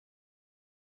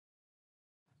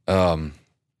Um,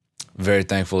 very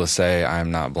thankful to say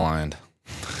I'm not blind.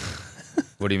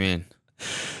 What do you mean?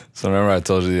 So remember I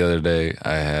told you the other day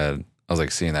I was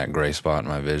like seeing that gray spot in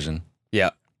my vision.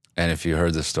 Yeah. And if you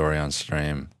heard the story on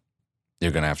stream,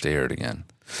 you're gonna have to hear it again.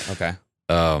 Okay.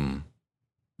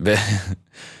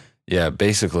 Yeah,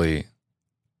 basically,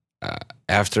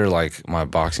 after like my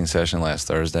boxing session last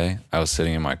Thursday, I was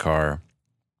sitting in my car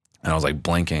and I was like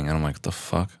blinking and I'm like, what the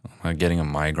fuck? Am I getting a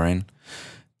migraine?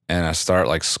 And I start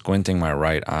like squinting my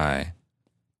right eye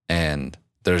and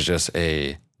there's just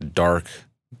a dark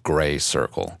gray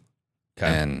circle. Okay.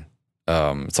 And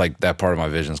it's like that part of my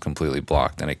vision is completely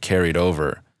blocked and it carried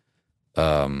over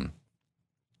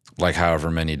like however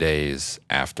many days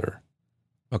after.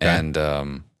 Okay. And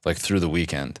like through the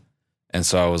weekend. And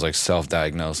so I was like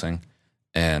self-diagnosing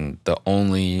and the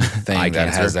only thing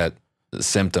that has that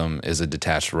symptom is a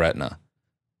detached retina.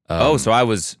 So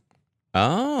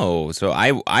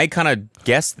I kind of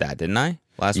guessed that, didn't I?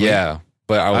 Last week? Yeah,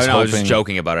 but I was was just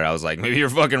joking about it. I was like, maybe your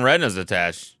fucking retina's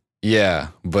detached. Yeah,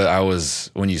 but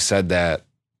when you said that,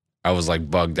 I was like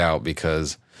bugged out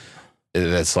because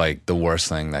that's like the worst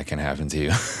thing that can happen to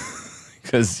you.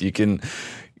 Because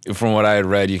from what I had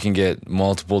read, you can get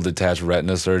multiple detached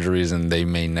retina surgeries and they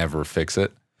may never fix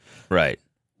it. Right.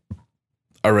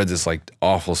 I read this like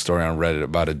awful story on Reddit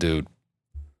about a dude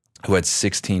who had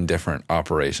 16 different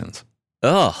operations.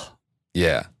 Ugh.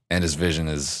 Yeah, and his vision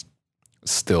is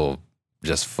still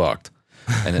just fucked.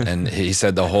 And he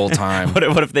said the whole time.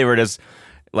 What if they were just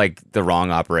like the wrong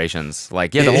operations?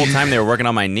 Like, yeah, the whole time they were working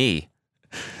on my knee.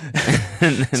 So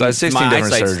I had 16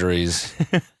 different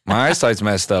surgeries. My eyesight's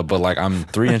messed up, but like I'm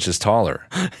 3 inches taller.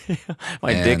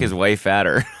 My dick is way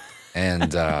fatter.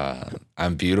 And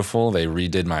I'm beautiful. They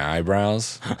redid my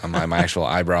eyebrows, my actual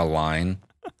eyebrow line.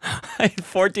 I had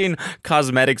 14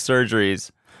 cosmetic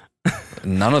surgeries.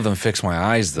 None of them fixed my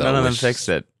eyes, though. None of them fixed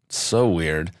it. So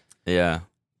weird. Yeah.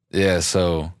 Yeah.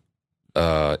 So,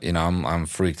 I'm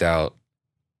freaked out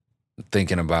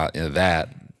thinking about that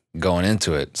going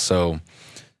into it. So,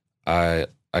 I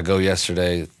go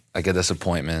yesterday. I get this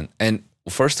appointment, and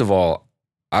first of all,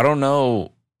 I don't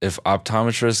know if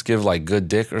optometrists give like good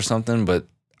dick or something, but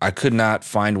I could not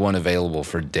find one available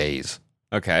for days.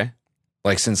 Okay.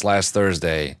 Like since last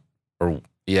Thursday, I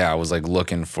was like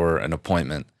looking for an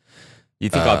appointment. You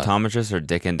think optometrists are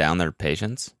dicking down their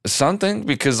patients? Something,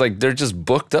 because like they're just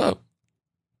booked up.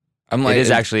 I'm like, it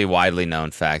is actually a widely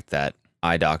known fact that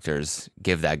eye doctors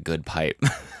give that good pipe.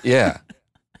 Yeah.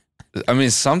 I mean,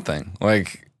 something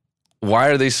like, why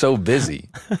are they so busy?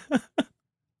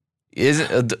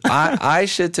 Eye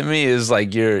shit to me is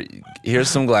like, here's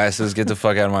some glasses, get the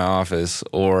fuck out of my office,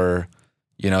 or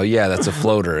that's a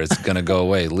floater, it's gonna go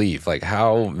away, leave. Like,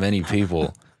 how many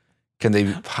people can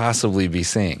they possibly be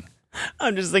seeing?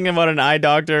 I'm just thinking about an eye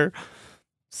doctor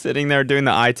sitting there doing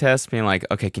the eye test, being like,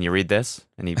 okay, can you read this?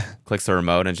 And he clicks the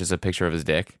remote and it's just a picture of his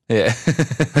dick. Yeah.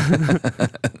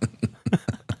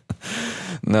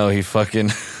 No, he fucking,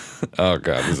 oh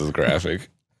God, this is graphic.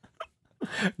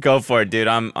 Go for it, dude.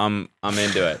 I'm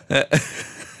into it.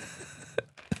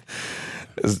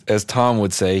 As Tom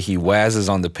would say, he wazzes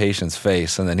on the patient's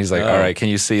face and then he's like, all right, can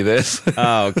you see this?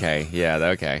 Oh, okay. Yeah,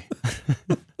 okay.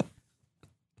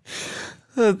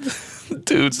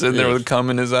 Dude sitting there with cum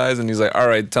in his eyes and he's like, all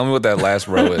right, tell me what that last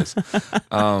row is.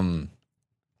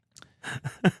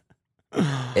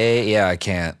 Yeah, I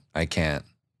can't.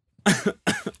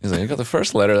 He's like, you got the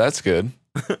first letter, that's good.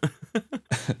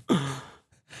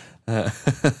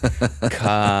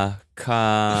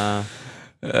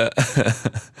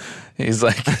 He's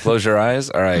like, close your eyes.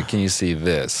 All right, can you see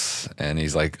this? And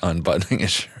he's like unbuttoning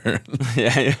his shirt.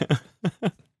 Yeah.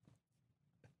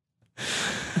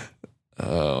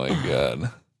 Oh my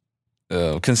God.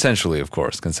 Consensually, of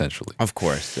course. Of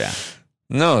course, yeah.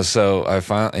 No, so I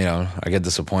finally, I get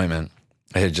this appointment.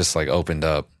 I had just like opened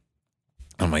up.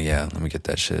 I'm like, yeah, let me get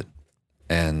that shit.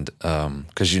 And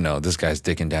because this guy's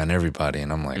dicking down everybody,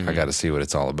 and I'm like, I got to see what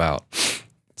it's all about.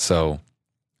 So,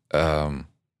 I'm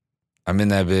in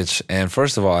that bitch, and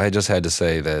first of all, I just had to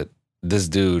say that this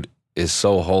dude is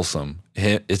so wholesome.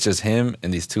 It's just him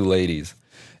and these two ladies,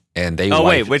 and they. Oh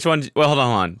wait, which one? Well, hold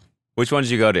on. Which one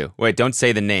did you go to? Wait, don't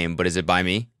say the name, but is it by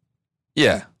me?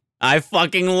 Yeah. I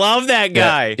fucking love that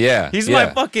guy. Yeah. He's my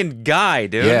fucking guy,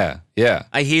 dude. Yeah.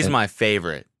 He's my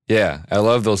favorite. Yeah. I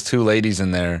love those two ladies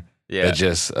in there. Yeah. That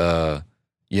just,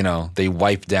 they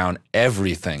wipe down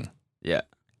everything. Yeah.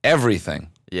 Everything.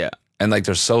 Yeah. And like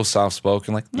they're so soft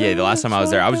spoken. Like, yeah, the last time I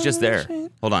was there, I was just there.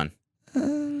 Hold on.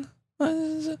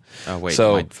 Oh wait,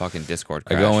 so my fucking Discord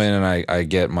crashed. I go in and I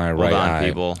get my right eye.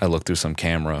 People. I look through some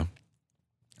camera.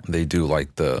 They do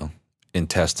like the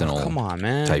intestinal Come on,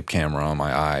 man. type camera on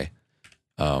my eye.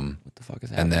 What the fuck is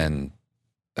happening? And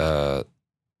then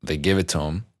they give it to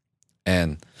him,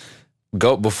 and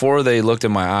before they looked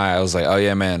at my eye, I was like, "Oh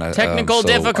yeah, man, Technical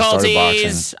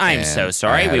difficulties. I'm so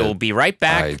sorry. We will be right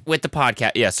back with the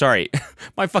podcast." Yeah, sorry,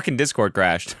 my fucking Discord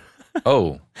crashed.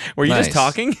 Oh, were you just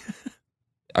talking?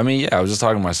 I mean, yeah, I was just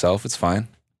talking to myself. It's fine.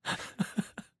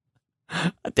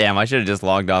 Damn, I should have just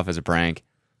logged off as a prank.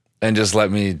 And just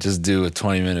let me just do a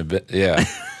 20-minute bit. Yeah.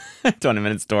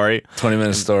 20-minute story.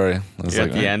 20-minute story. You're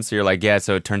at the end, so you're like, yeah,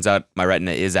 so it turns out my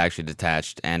retina is actually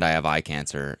detached and I have eye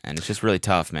cancer. And it's just really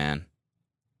tough, man.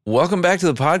 Welcome back to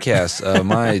the podcast.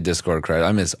 My Discord crash.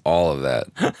 I miss all of that.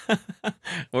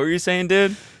 What were you saying,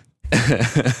 dude?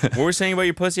 What were you saying about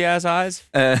your pussy ass eyes?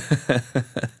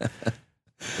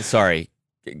 Sorry.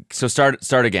 So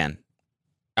start again.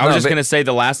 I was just going to say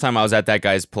the last time I was at that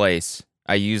guy's place,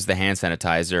 I used the hand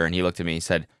sanitizer and he looked at me and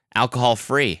said, alcohol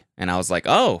free. And I was like,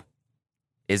 oh,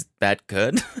 is that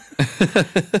good?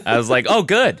 I was like, oh,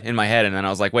 good in my head. And then I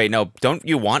was like, wait, no, don't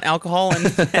you want alcohol? And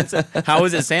how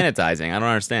is it sanitizing? I don't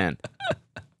understand.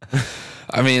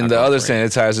 I mean, the other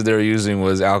sanitizer they were using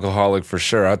was alcoholic for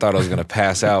sure. I thought I was going to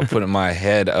pass out putting my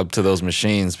head up to those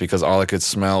machines because all I could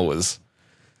smell was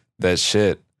that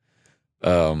shit.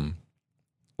 Wait.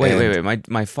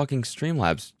 My fucking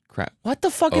Streamlabs crap. What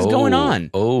the fuck is going on?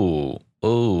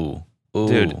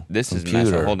 Dude, this is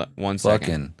messed up. Hold on 1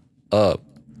 second. Fucking up.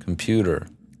 Computer.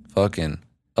 Fucking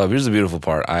up. Here's the beautiful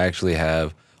part. I actually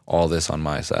have all this on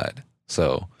my side.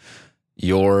 So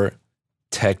your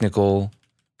technical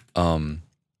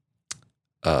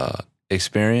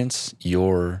experience,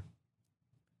 your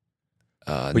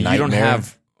but you don't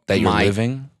have that you're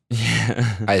living.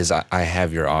 Yeah. I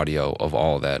have your audio of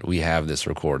all of that. We have this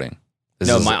recording.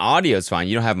 My audio is fine.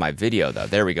 You don't have my video though.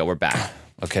 There we go. We're back.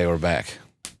 Okay, we're back.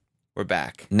 We're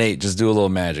back. Nate, just do a little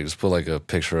magic. Just put like a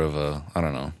picture of I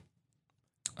don't know.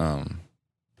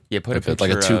 Yeah, put a picture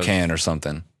like a toucan or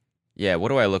something. Yeah, what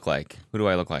do I look like? Who do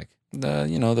I look like?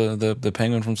 The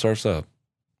penguin from Surf's Up.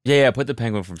 Yeah, put the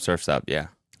penguin from Surf's Up. Yeah.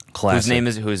 Classic.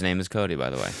 Whose name is Cody, by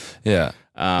the way. Yeah.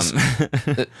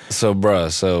 So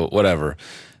whatever.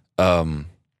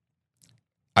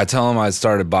 I tell him I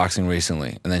started boxing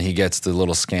recently, and then he gets the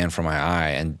little scan from my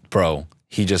eye, and bro,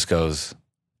 he just goes,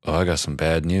 "Oh, I got some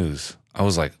bad news." I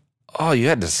was like, "Oh, you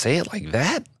had to say it like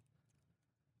that?"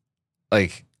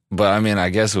 Like, but I mean, I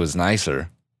guess it was nicer,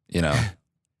 you know.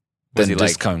 Was he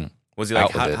like,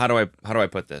 how do I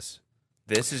put this?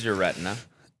 This is your retina,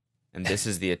 and this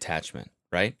is the attachment,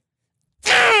 right?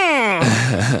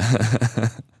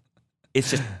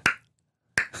 It's just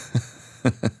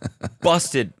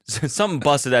busted. Something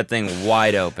busted that thing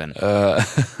wide open.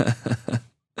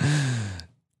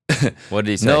 What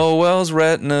did he say? Noel's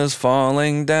retina's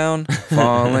falling down,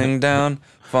 falling down,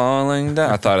 falling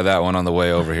down. I thought of that one on the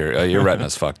way over here. Your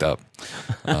retina's fucked up.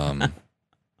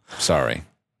 Sorry.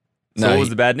 So what was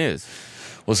the bad news?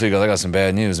 Well, so he goes, I got some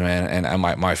bad news, man. And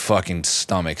my fucking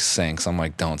stomach sinks. I'm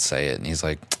like, don't say it. And he's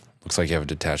like, looks like you have a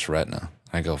detached retina.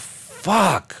 I go,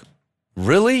 fuck,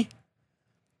 really?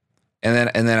 And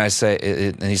then I say,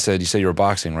 and he said, you said you were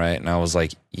boxing, right? And I was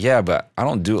like, yeah, but I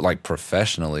don't do it like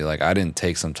professionally. Like I didn't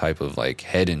take some type of like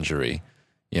head injury.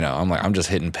 You know, I'm like, I'm just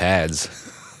hitting pads.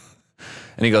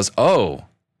 And he goes, oh,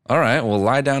 all right, well,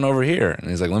 lie down over here. And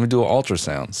he's like, let me do an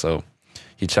ultrasound. So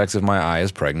he checks if my eye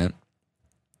is pregnant.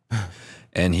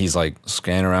 And he's like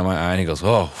scanning around my eye and he goes,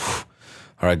 oh,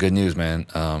 all right, good news, man.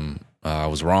 I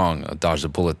was wrong. I dodged a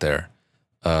bullet there.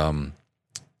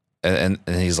 And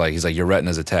he's like, your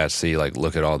retina's attached. See, like,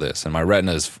 look at all this. And my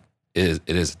retina is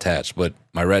attached, but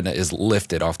my retina is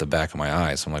lifted off the back of my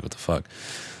eye. So I'm like, what the fuck?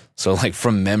 So like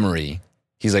from memory,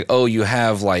 he's like, oh, you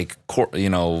have like,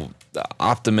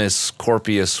 Optimus,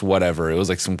 Corpius, whatever. It was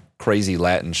like some crazy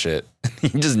Latin shit. He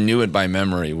just knew it by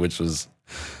memory,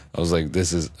 I was like,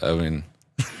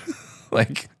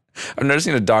 like, I've never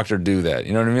seen a doctor do that.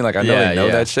 You know what I mean? Like, I know they know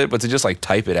that shit, but to just like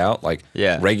type it out, like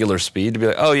regular speed, to be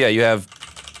like, oh yeah, you have.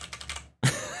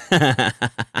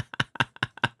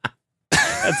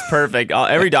 That's perfect.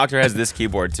 Every doctor has this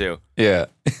keyboard too. Yeah.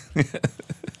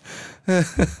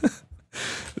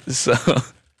 So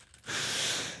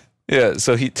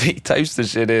he types the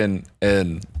shit in,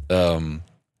 and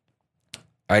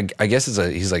I guess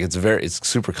it's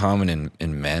super common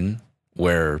in men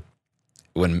where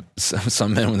when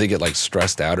some men, when they get like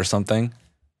stressed out or something,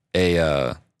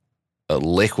 a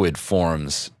liquid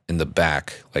forms in the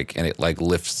back, like, and it like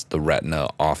lifts the retina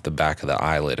off the back of the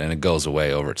eyelid, and it goes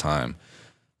away over time.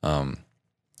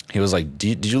 He was like,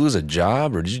 did you lose a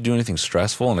job or did you do anything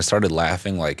stressful? And I started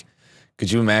laughing. Like,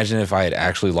 could you imagine if I had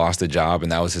actually lost a job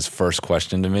and that was his first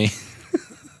question to me?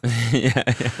 Yeah.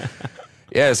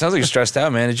 Yeah, it sounds like you're stressed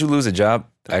out, man. Did you lose a job?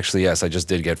 Actually, yes, I just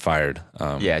did get fired.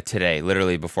 Yeah, today,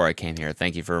 literally before I came here.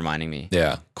 Thank you for reminding me.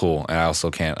 Yeah, cool. And I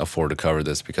also can't afford to cover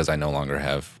this because I no longer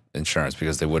have insurance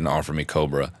because they wouldn't offer me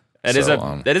Cobra. That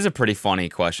is a pretty funny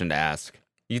question to ask.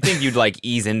 You think you'd like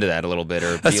ease into that a little bit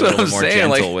or be That's a little what bit more I'm saying,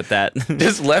 gentle like, with that?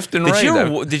 just left and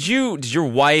right. Did your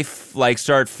wife like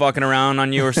start fucking around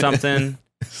on you or something?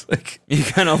 It's like, You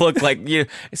kind of look like you.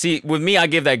 See, with me, I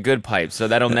give that good pipe, so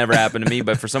that'll never happen to me.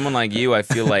 But for someone like you, I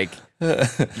feel like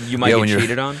you might get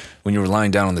cheated on. When you were lying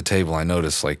down on the table, I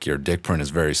noticed like your dick print is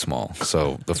very small.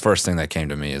 So the first thing that came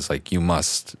to me is like you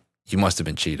must have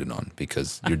been cheated on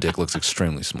because your dick looks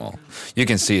extremely small. You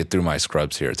can see it through my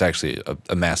scrubs here. It's actually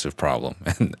a massive problem,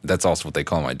 and that's also what they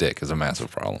call my dick, is a massive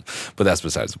problem. But that's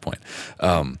besides the point.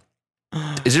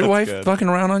 Is your wife fucking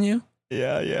around on you?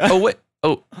 Yeah. Oh wait.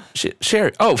 Oh shit,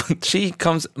 Sherry. Oh, she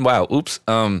comes. Wow. Oops.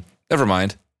 Never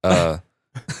mind. Yeah,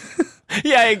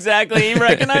 exactly. He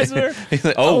recognized her.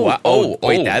 Like, wow.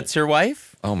 Wait, that's your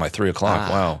wife? Oh, my 3 o'clock.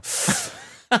 Wow.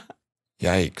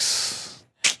 Yikes.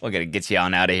 We're gonna get you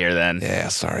on out of here then. Yeah,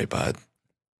 sorry, bud.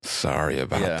 Sorry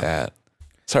about that.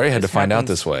 Sorry I had to find out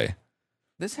this way.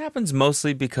 This happens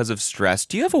mostly because of stress.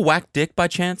 Do you have a whack dick by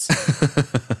chance?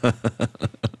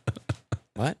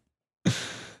 What?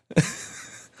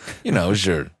 You know, it's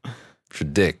your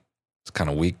dick. It's kind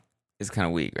of weak. It's kind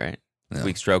of weak, right? Yeah.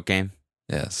 Weak stroke game.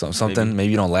 Yeah, something. Maybe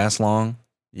you don't last long.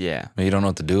 Yeah. Maybe you don't know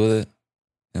what to do with it.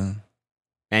 Yeah.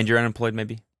 And you're unemployed,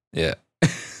 maybe? Yeah.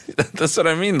 That's what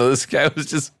I mean, though. This guy was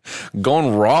just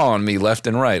going raw on me left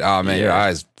and right. Oh, man, your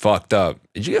eyes fucked up.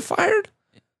 Did you get fired?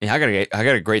 Yeah, I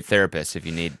got a great therapist if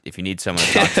you need someone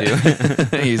to talk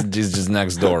to. He's just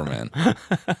next door, man.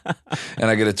 And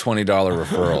I get a $20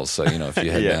 referral, so if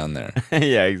you head down there.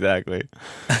 Yeah, exactly.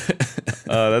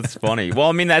 That's funny. Well,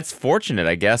 I mean, that's fortunate,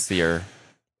 I guess. Your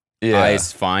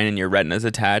eye's fine and your retina's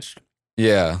attached.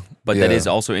 Yeah, but that is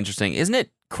also interesting. Isn't it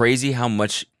crazy how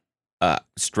much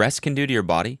stress can do to your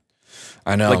body?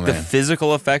 I know, like man. the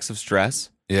physical effects of stress.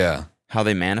 Yeah, how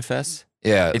they manifest.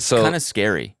 Yeah, it's kind of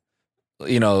scary.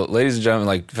 Ladies and gentlemen,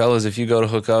 like fellas, if you go to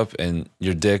hook up and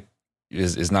your dick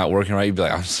is not working right, you'd be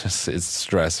like, it's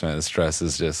stress, man. The stress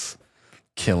is just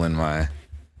killing my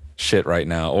shit right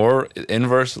now. Or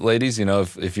inverse, ladies,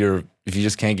 if you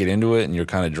just can't get into it and you're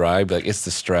kind of dry, be like, it's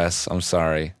the stress. I'm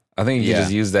sorry. I think you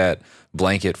just use that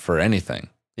blanket for anything.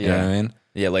 You know what I mean?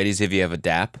 Yeah, ladies, if you have a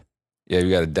DAP. Yeah, you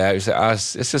got a DAP. You say,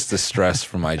 it's just the stress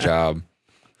from my job.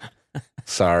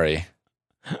 Sorry.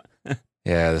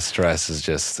 Yeah, the stress is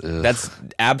just... Ugh. That's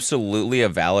absolutely a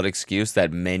valid excuse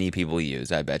that many people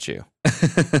use, I bet you.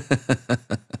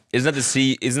 Isn't that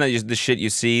the shit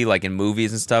you see like in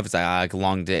movies and stuff? It's like a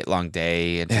long day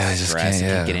and I just stress. can't, You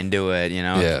can't get into it,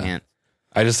 Yeah. Can't.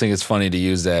 I just think it's funny to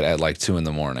use that at like 2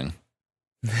 a.m.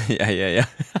 Yeah.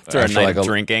 After a night of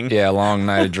drinking. Yeah, a long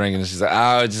night of drinking. And she's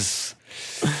like, it's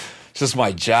just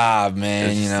my job,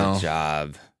 man, It's just a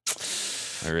job.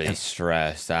 I'm really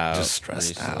stressed out. Just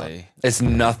stressed out. It's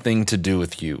nothing to do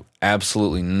with you.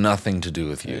 Absolutely nothing to do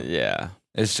with you. Yeah.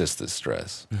 It's just the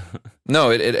stress. No,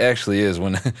 it actually is.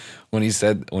 When he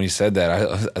said that,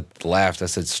 I laughed. I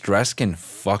said, stress can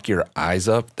fuck your eyes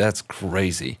up. That's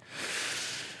crazy.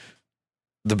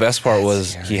 The best part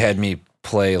was he had me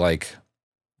play like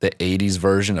the 80s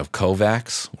version of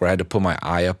Kovacs, where I had to put my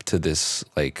eye up to this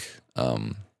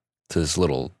to this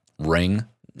little ring.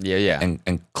 Yeah.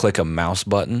 And click a mouse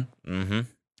button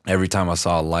every time I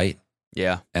saw a light.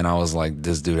 Yeah. And I was like,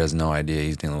 this dude has no idea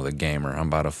he's dealing with a gamer. I'm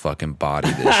about to fucking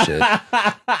body this shit.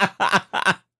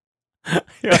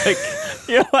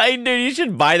 You're like, dude, you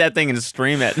should buy that thing and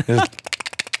stream it.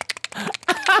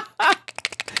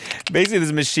 Basically,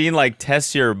 this machine like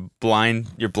tests your blind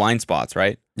spots,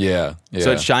 right? Yeah.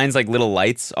 So it shines like little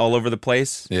lights all over the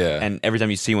place. Yeah. And every time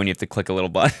you see one, you have to click a little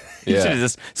button. You should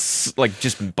have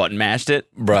just button mashed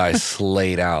it. Bro, I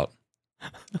slayed out.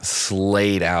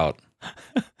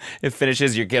 It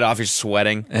finishes, you get off, you're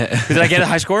sweating. Did I get a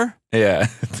high score? Yeah.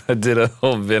 I did a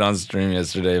whole bit on stream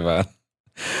yesterday about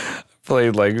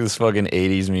played like this fucking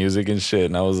 80s music and shit.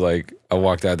 And I was like, I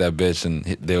walked out that bitch and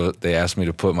they asked me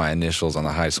to put my initials on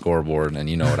the high scoreboard. And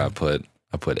you know what I put?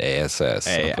 I put ASS.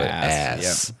 I put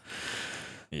ass.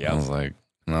 Yep. I was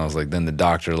like, then the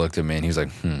doctor looked at me and he was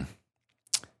like,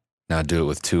 now do it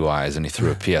with 2 eyes. And he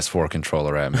threw a PS4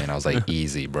 controller at me. And I was like,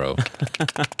 easy, bro.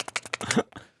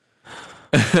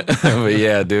 But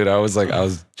yeah, dude, I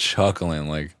was chuckling.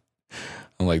 Like,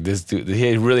 I'm like, this dude,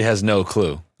 he really has no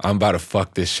clue. I'm about to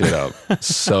fuck this shit up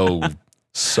so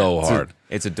hard.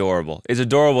 It's adorable. It's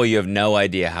adorable. You have no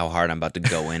idea how hard I'm about to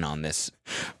go in on this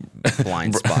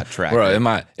blind spot tracker. Bro,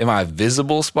 am I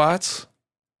visible spots?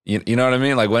 You know what I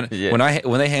mean? Like when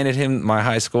they handed him my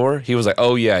high score, he was like,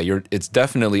 "Oh yeah, it's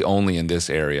definitely only in this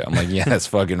area." I'm like, "Yeah, that's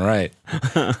fucking right.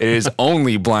 It is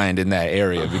only blind in that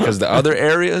area because the other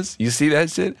areas, you see that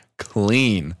shit,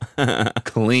 clean,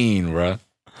 bro,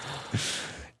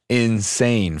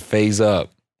 insane. Phase up.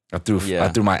 I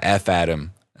threw my F at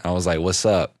him. I was like, "What's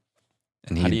up?"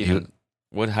 And how do you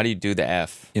do the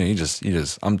F? You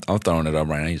just I'm throwing it up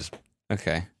right now. You just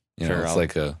okay. You know, it's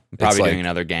like I'm probably doing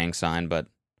another gang sign, but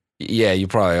yeah, you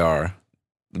probably are.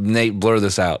 Nate, blur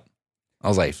this out. I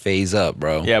was like, phase up,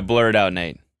 bro. Yeah, blur it out,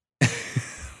 Nate.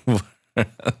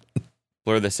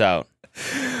 Blur this out.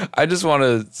 I just want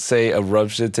to say a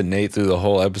rough shit to Nate through the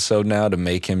whole episode now to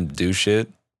make him do shit.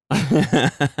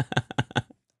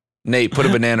 Nate, put a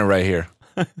banana right here.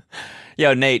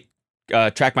 Yo, Nate,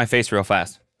 track my face real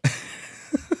fast.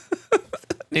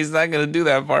 He's not gonna do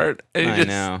that part. I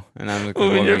know, and I'm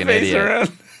moving your face idiot.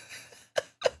 around.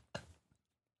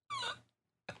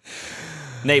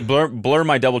 Nate, blur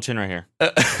my double chin right here.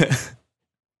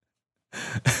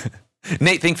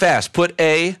 Nate, think fast. Put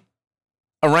a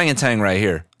orangutan right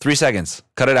here. 3 seconds.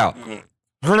 Cut it out.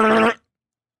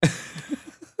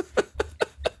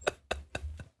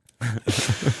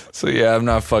 So yeah, I'm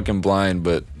not fucking blind,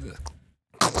 but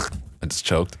I just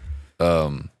choked.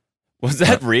 Was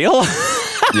that real?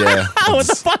 Yeah. What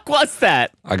the fuck was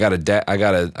that? I got a dat.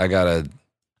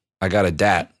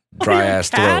 Dry ass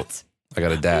throat. I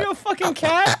got a dat. Are you a fucking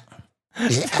cat?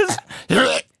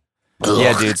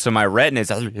 Yeah, dude. So my retina's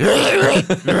coughing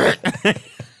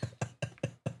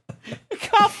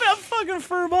up fucking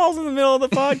fur balls in the middle of the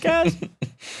podcast.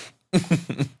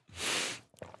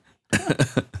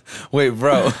 Wait,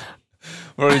 bro,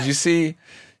 did you see?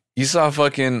 You saw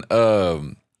fucking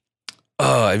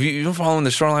have you been following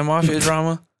the Shoreline Mafia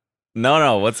drama?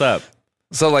 No. What's up?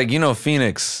 So like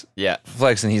Phoenix, yeah,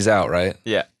 flexing, he's out, right?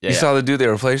 Yeah. You saw the dude they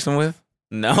replaced him with?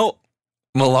 No.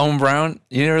 Malone Brown.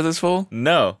 You heard this fool?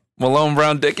 No. Malone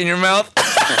Brown, dick in your mouth.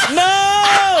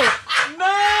 No.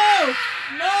 No.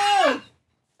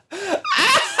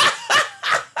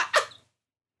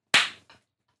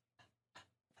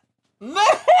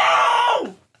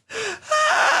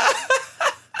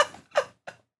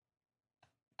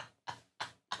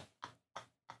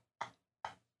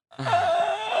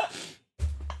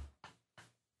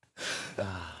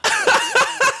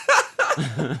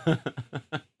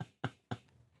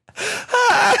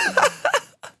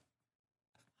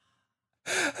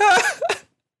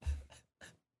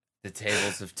 The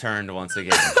tables have turned once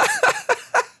again.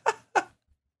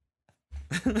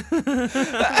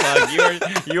 Fuck,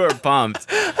 you are pumped.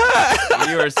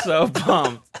 You are so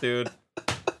pumped, dude.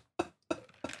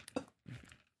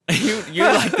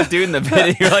 You're like the dude in the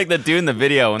video. You're like the dude in the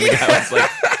video when the guy was like,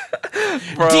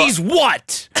 Bro. "D's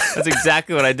what?" That's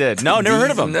exactly what I did. No, never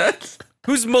heard of him. Nuts?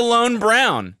 Who's Malone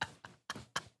Brown?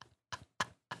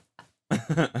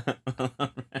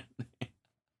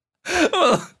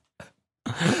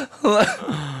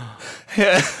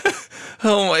 Yeah.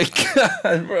 Oh my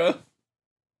god, bro.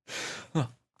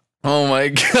 Oh my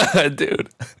god, dude.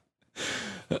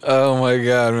 Oh my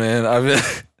god, man.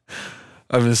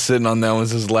 I've been sitting on that one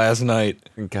since last night.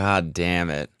 God damn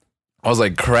it. I was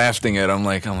like crafting it. I'm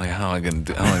like, how am I gonna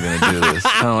do this?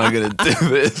 How am I gonna do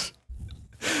this?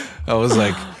 I was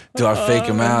like, do I fake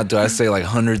him out? Do I say like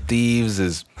 100 Thieves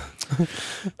is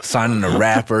signing a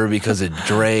rapper because of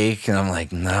Drake? And I'm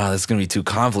like, no, that's gonna be too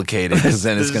complicated because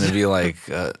then it's gonna be like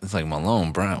it's like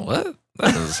Malone Brown. What?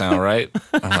 That doesn't sound right.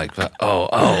 I'm like,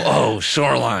 oh,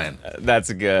 Shoreline.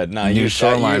 That's good. No, New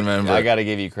Shoreline member. I gotta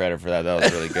give you credit for that. That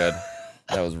was really good.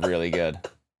 That was really good.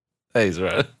 Thanks,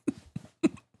 bro.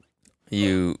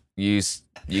 You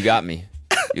got me.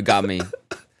 You got me.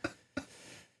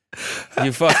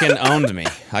 You fucking owned me.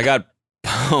 I got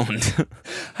pwned.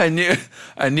 I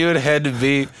knew it had to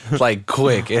be like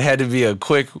quick. It had to be a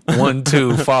quick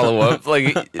 1-2 follow up.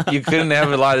 Like you couldn't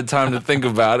have a lot of time to think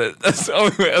about it. That's the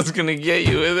only way I was gonna get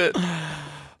you with it.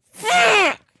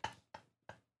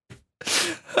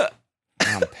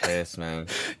 I'm pissed, man.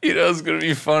 You know it's gonna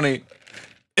be funny.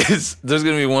 There's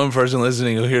gonna be one person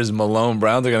listening who hears Malone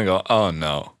Brown. They're gonna go, "Oh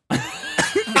no,"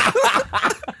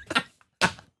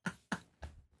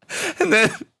 and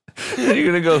then you're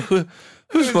gonna go,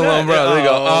 "Who's Malone Brown?" They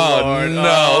go, "Oh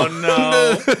Lord,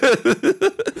 no!"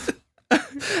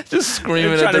 Just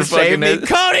screaming at their to save fucking me, head.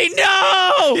 Cody.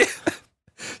 No, Yeah.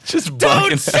 Just don't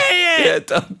bucking say it. Yeah,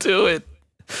 don't do it.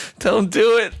 Don't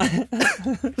do it.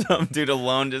 Some dude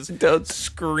alone just Don't.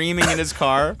 screaming in his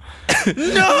car.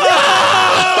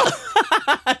 No!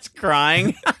 It's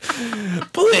crying.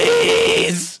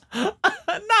 Please. Not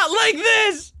like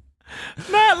this.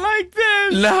 Not like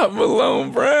this. Not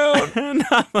Malone Brown.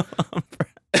 Not Malone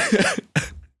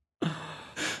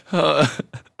Brown.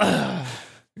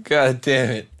 God damn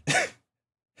it.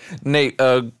 Nate,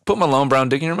 put Malone Brown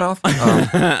dick in your mouth. Did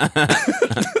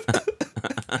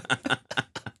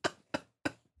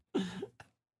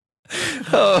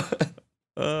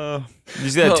you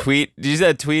see that tweet? Did you see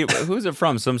that tweet? Who's it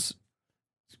from? Some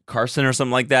Carson or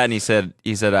something like that. And he said,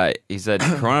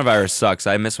 coronavirus sucks.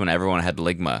 I miss when everyone had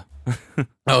ligma.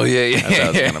 Oh yeah.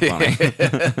 That was kind of funny.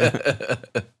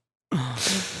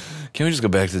 Can we just go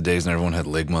back to the days when everyone had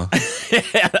ligma?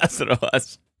 Yeah, that's what it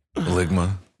was.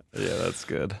 Ligma. Yeah, that's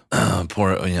good.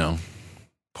 Poor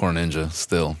ninja.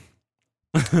 Still,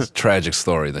 it's a tragic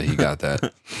story that he got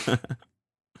that.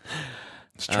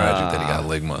 It's tragic that he got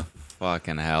ligma.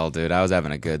 Fucking hell, dude. I was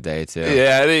having a good day, too.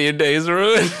 Yeah, I think your day's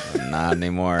ruined. Not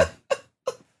anymore.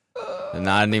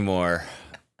 Not anymore.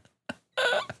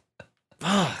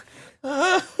 Fuck.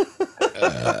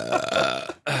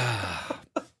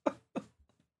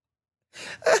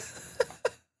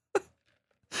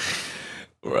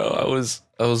 Bro,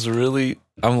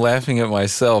 I'm laughing at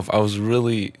myself. I was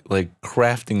really like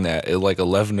crafting that at like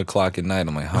 11 o'clock at night.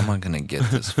 I'm like, how am I going to get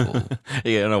this full?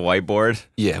 You on a whiteboard?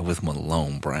 Yeah, with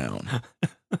Malone Brown.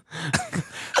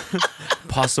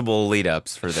 Possible lead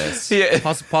ups for this. Yeah.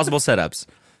 Possible setups.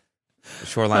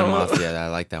 Shoreline Mafia. I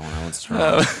like that one. That one's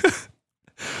strong.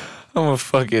 I'm a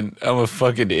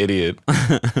fucking idiot.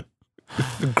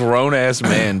 Grown ass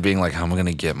man being like, how am I going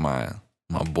to get my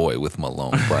boy with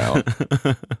Malone Brown?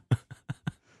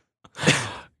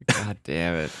 God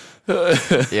damn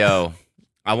it. Yo,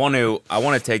 I want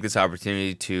to take this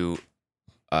opportunity to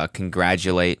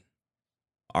congratulate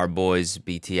our boys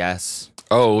BTS.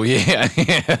 Oh yeah.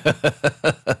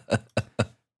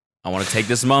 I want to take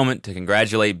this moment to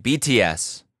congratulate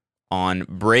BTS on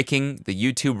breaking the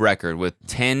YouTube record with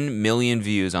 10 million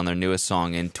views on their newest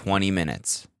song in 20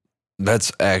 minutes.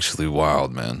 That's actually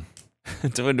wild, man.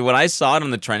 Dude, when I saw it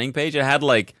on the trending page, it had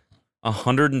like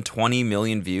 120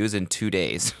 million views in 2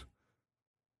 days.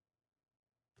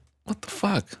 What the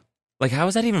fuck? Like, how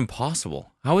is that even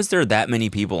possible? How is there that many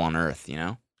people on Earth, you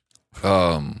know?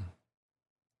 A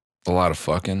lot of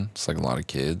fucking. It's like a lot of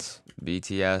kids.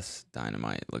 BTS,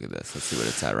 Dynamite. Look at this. Let's see what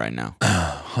it's at right now.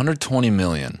 120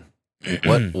 million.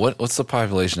 What's the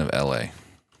population of LA?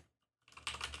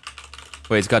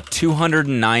 Wait, it's got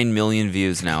 209 million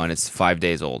views now, and it's 5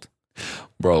 days old.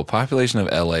 Bro, population of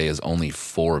LA is only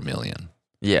 4 million.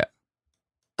 Yeah.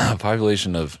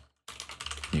 Population of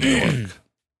New York.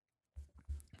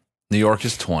 New York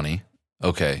is 20.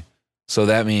 Okay. So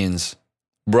that means,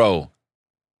 bro,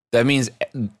 that means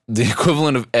the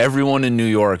equivalent of everyone in New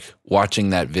York watching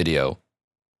that video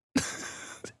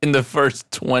in the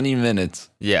first 20 minutes.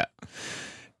 Yeah.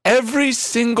 Every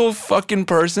single fucking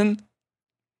person.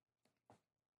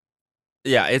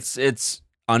 Yeah, it's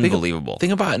unbelievable.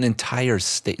 Think about an entire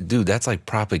state. Dude, that's like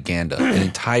propaganda. An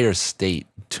entire state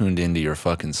tuned into your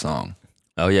fucking song.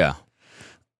 Oh, yeah.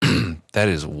 That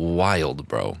is wild,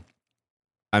 bro.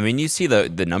 I mean, you see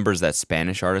the numbers that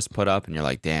Spanish artists put up, and you're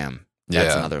like, damn,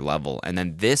 that's another level. And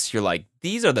then this, you're like,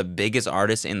 these are the biggest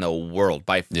artists in the world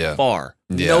by far.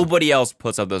 Yeah. Nobody else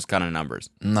puts up those kind of numbers.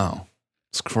 No.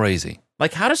 It's crazy.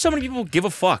 Like, how do so many people give a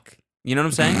fuck? You know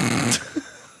what I'm saying?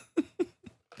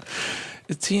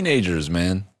 It's teenagers,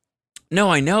 man. No,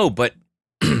 I know, but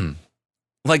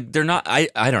like they're not. I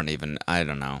don't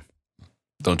know.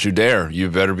 Don't you dare! You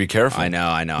better be careful. I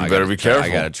know. You better be careful. I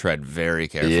gotta tread very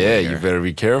carefully. Yeah, here. you better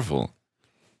be careful.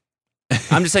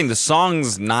 I'm just saying the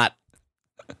song's not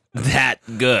that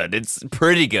good. It's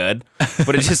pretty good,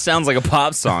 but it just sounds like a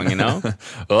pop song, you know?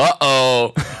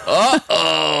 Uh-oh.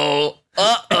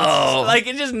 Like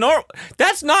it's just normal.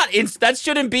 That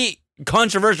shouldn't be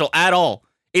controversial at all.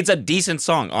 It's a decent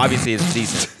song. Obviously, it's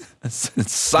decent.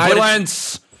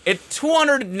 Silence. It's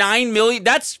 209 million.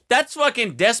 That's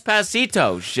fucking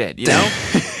Despacito shit, you know?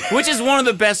 Which is one of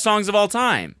the best songs of all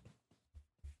time.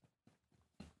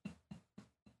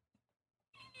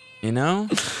 You know?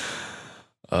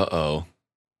 Uh-oh.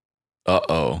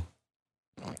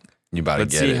 You about to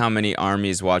get it. Let's see how many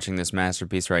armies watching this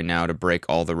masterpiece right now to break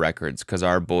all the records, because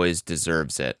our boys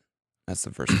deserves it. That's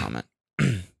the first comment.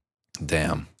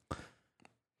 Damn.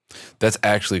 That's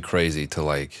actually crazy to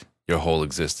like your whole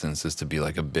existence is to be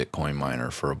like a Bitcoin miner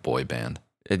for a boy band.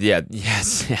 Yeah.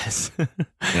 Yes. You know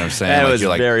what I'm saying? That like was you're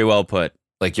like, very well put.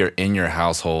 Like you're in your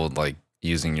household, like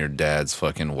using your dad's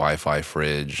fucking Wi-Fi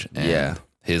fridge and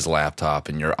his laptop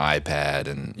and your iPad,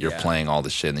 and you're playing all the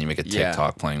shit, and then you make a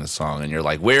TikTok playing the song, and you're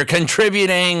like, "We're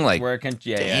contributing." Like,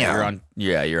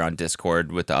 you're on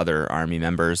Discord with the other army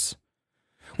members.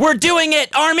 We're doing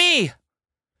it, army.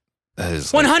 That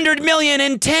is 100 million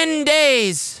in 10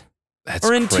 days. That's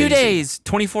or in crazy. 2 days,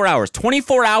 24 hours.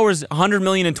 24 hours, 100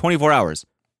 million in 24 hours.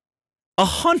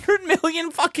 100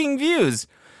 million fucking views.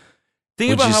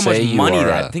 Think about how much money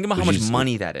that. Think about how much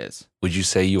money that is. Would you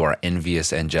say you are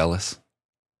envious and jealous?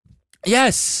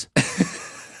 Yes.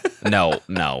 No.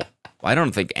 I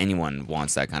don't think anyone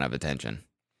wants that kind of attention.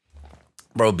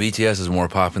 Bro, BTS is more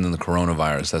popping than the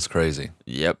coronavirus. That's crazy.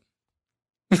 Yep.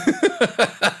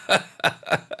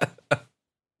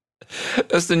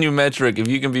 That's the new metric. If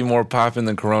you can be more popping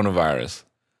than coronavirus.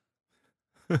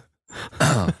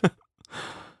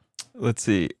 Let's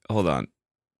see. Hold on.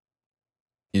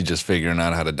 You just figuring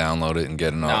out how to download it and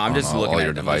get it on, I'm just looking all at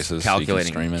your devices. So you can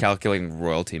stream it. Calculating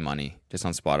royalty money just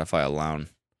on Spotify alone,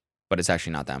 but it's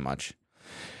actually not that much.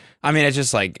 I mean, it's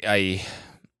just like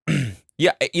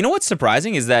yeah. You know what's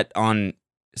surprising is that on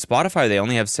Spotify they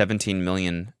only have 17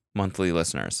 million monthly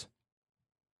listeners.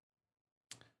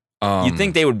 You'd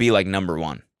think they would be like number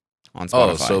one on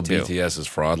Spotify. Oh, so too. BTS is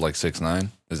fraud like 6ix9ine?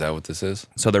 Is that what this is?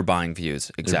 So they're buying views.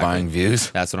 Exactly. They're buying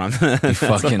views? That's what I'm. You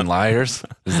fucking liars.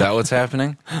 Is that what's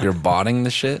happening? You're botting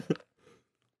the shit?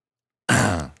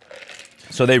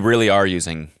 So they really are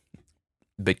using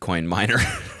Bitcoin miner.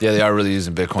 Yeah, they are really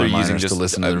using Bitcoin miners to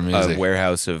listen to their music. A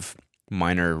warehouse of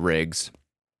miner rigs.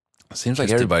 Seems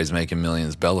like everybody's making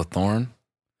millions. Bella Thorne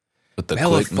with the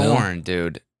Bella quick mill. Thorne,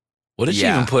 dude. What did she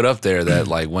even put up there that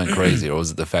like went crazy, or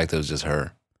was it the fact that it was just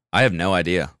her? I have no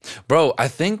idea, bro. I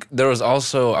think there was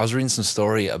also I was reading some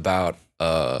story about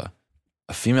a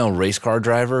female race car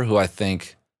driver who I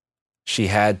think she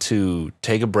had to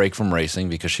take a break from racing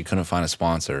because she couldn't find a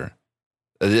sponsor.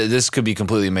 This could be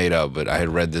completely made up, but I had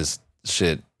read this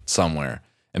shit somewhere,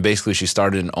 and basically she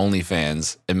started an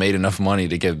OnlyFans and made enough money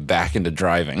to get back into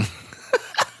driving.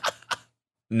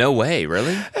 No way,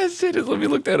 really? That's it. Let me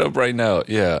look that up right now.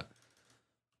 Yeah.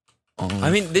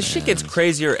 I mean, this shit gets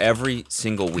crazier every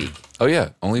single week. Oh yeah,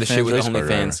 OnlyFans. The shit with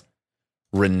OnlyFans.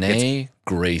 Renee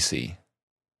Gracie.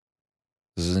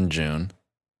 This is in June.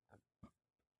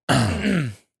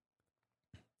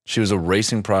 She was a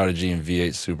racing prodigy in V8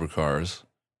 supercars.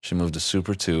 She moved to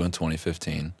Super 2 in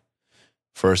 2015.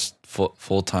 First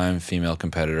full-time female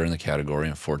competitor in the category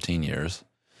in 14 years.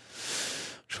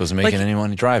 She wasn't making any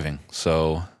money driving,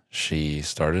 so she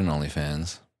started an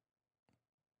OnlyFans.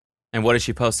 And what did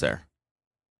she post there?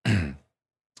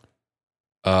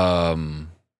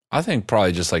 I think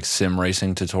probably just like sim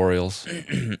racing tutorials.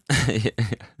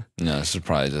 No, this is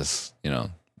probably just,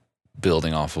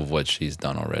 building off of what she's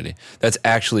done already. That's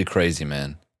actually crazy,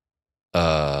 man.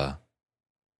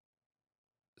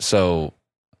 So,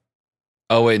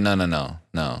 oh wait,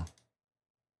 no.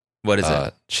 What is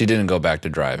it? She didn't go back to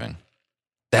driving.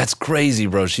 That's crazy,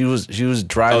 bro. She was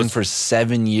driving for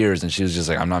 7 years, and she was just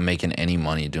like, I'm not making any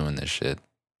money doing this shit.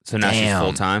 So now she's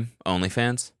full time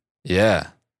OnlyFans. Yeah.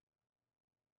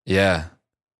 I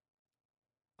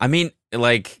mean,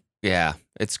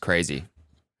 it's crazy.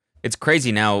 It's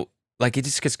crazy now. Like, it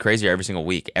just gets crazier every single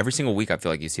week. Every single week, I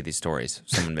feel like you see these stories.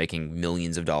 Someone making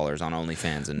millions of dollars on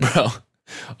OnlyFans, and bro,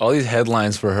 all these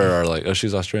headlines for her are like, oh,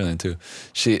 she's Australian too.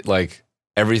 She like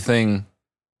everything.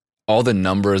 All the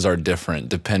numbers are different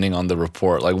depending on the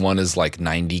report. Like one is like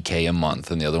 90K a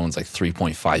month and the other one's like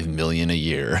 3.5 million a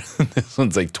year. This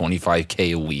one's like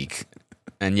 25K a week.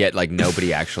 And yet like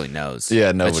nobody actually knows.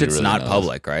 Yeah, nobody that shit's really not knows.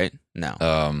 public, right?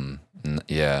 No.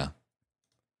 Yeah.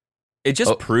 It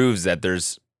just proves that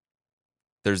there's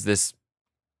this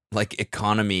like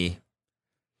economy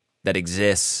that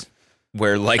exists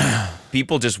where like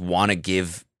people just want to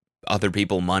give other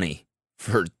people money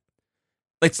for.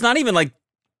 It's not even like.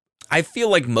 I feel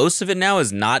like most of it now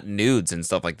is not nudes and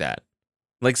stuff like that.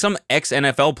 Like some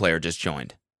ex-NFL player just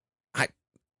joined. You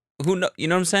know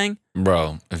what I'm saying?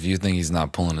 Bro, if you think he's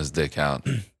not pulling his dick out.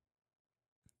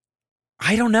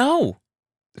 I don't know.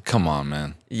 Come on,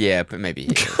 man. Yeah, but maybe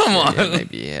he is. Come on. Yeah,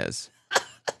 maybe he is.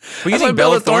 But you think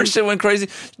Bella Thorne shit went crazy?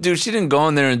 Dude, she didn't go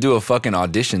in there and do a fucking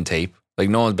audition tape. Like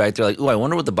no one's back there like, ooh, I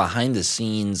wonder what the behind the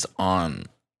scenes on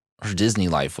her Disney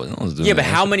life was. Yeah, but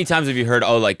how many times have you heard,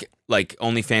 like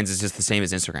OnlyFans is just the same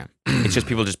as Instagram? It's just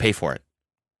people just pay for it.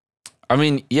 I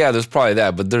mean, yeah, there's probably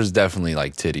that, but there's definitely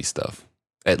like titty stuff,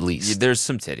 at least. Yeah, there's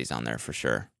some titties on there for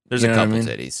sure. There's a couple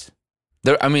titties.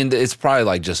 It's probably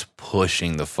like just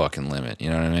pushing the fucking limit.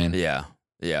 You know what I mean? Yeah.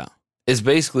 It's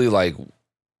basically like,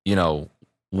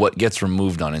 what gets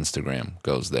removed on Instagram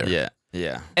goes there.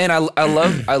 Yeah. And I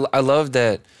love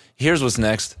that. Here's what's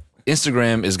next.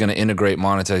 Instagram is going to integrate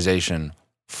monetization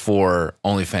for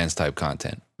OnlyFans type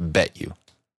content. Bet you.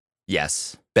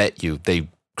 Yes. Bet you. They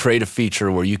create a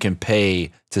feature where you can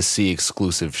pay to see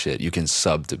exclusive shit. You can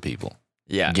sub to people.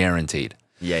 Yeah. Guaranteed.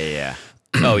 Yeah.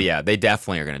 Oh yeah, they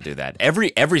definitely are going to do that.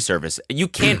 Every service, you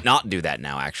can't not do that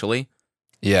now. Actually,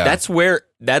 Yeah. that's where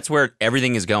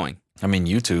everything is going. I mean,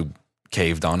 YouTube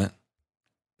caved on it.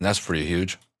 That's pretty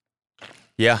huge.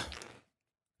 Yeah.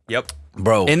 Yep.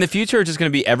 Bro. In the future, it's just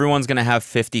going to be everyone's going to have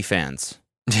 50 fans.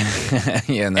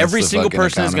 Yeah, and that's Every the single fucking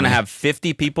person is going to economy. have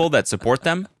 50 people that support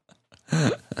them.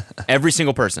 Every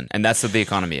single person, and that's what the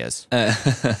economy is.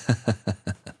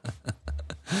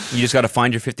 You just got to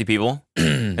find your 50 people,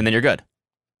 and then you're good.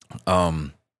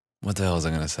 What the hell was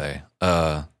I gonna say?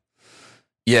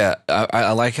 Yeah,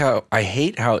 I like how I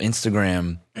hate how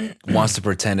Instagram wants to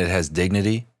pretend it has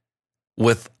dignity.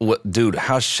 With what, dude?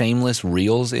 How shameless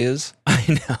Reels is.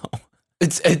 I know.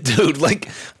 Dude. Like,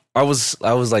 I was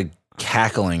like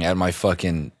cackling at my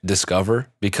fucking Discover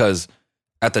because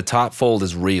at the top fold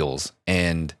is Reels,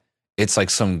 and it's like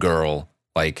some girl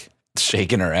like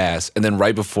shaking her ass, and then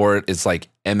right before it, it's like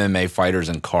MMA fighters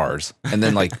and cars, and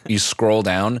then like you scroll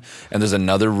down, and there's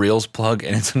another Reels plug,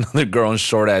 and it's another girl in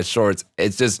short ass shorts.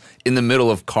 It's just in the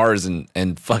middle of cars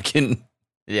and fucking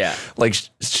Yeah. like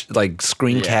like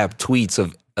screen cap tweets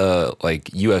of like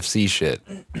UFC shit.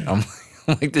 I'm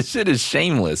like, this shit is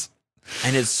shameless.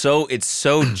 And it's so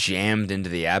jammed into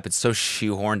the app. It's so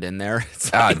shoehorned in there.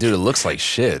 It's like, Dude, it looks like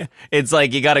shit. It's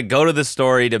like you got to go to the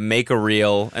story to make a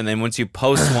reel, and then once you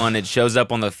post one, it shows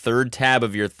up on the third tab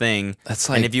of your thing. That's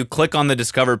like, and if you click on the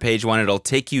Discover page one, it'll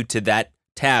take you to that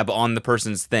tab on the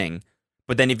person's thing.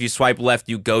 But then if you swipe left,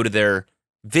 you go to their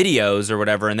videos or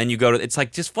whatever, and then you go to. It's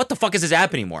like, just what the fuck is this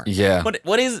app anymore? Yeah.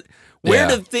 What is? Where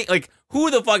the thing? Like, who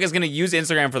the fuck is gonna use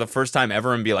Instagram for the first time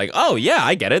ever and be like, oh yeah,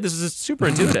 I get it. This is super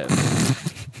intuitive.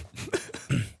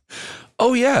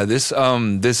 oh yeah,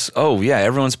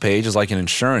 everyone's page is like an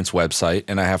insurance website,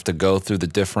 and I have to go through the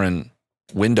different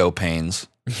window panes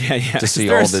to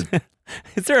see all the.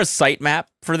 Is there a sitemap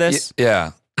for this?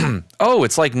 Yeah. Oh,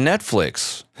 it's like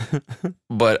Netflix,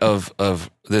 but of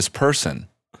this person.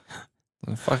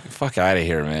 Fuck out of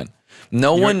here, man.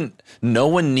 No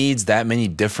one needs that many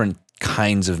different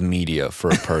kinds of media for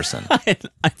a person.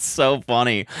 It's so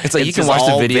funny. It's like you can watch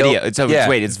the video.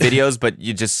 Wait, it's videos, but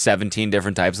you just 17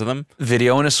 different types of them.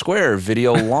 Video in a square,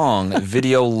 video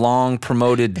long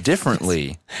promoted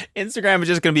differently. Instagram is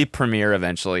just going to be Premiere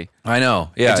eventually. I know.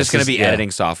 Yeah, it's just going to be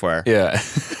editing software. Yeah.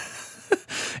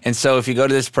 And so if you go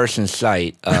to this person's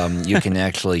site, you can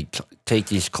actually take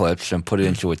these clips and put it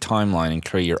into a timeline and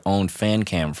create your own fan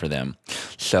cam for them.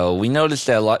 So we noticed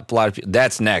that a lot of people.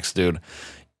 That's next, dude.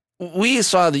 We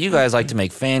saw that you guys like to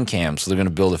make fan cams, so they're going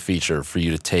to build a feature for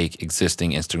you to take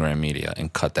existing Instagram media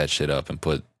and cut that shit up and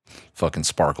put fucking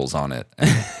sparkles on it.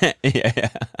 Yeah.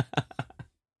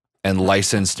 And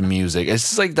licensed music. It's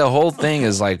just like the whole thing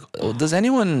is like, does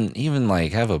anyone even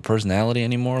like have a personality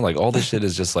anymore? Like all this shit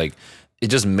is just like, it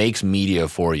just makes media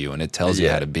for you and it tells you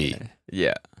how to be.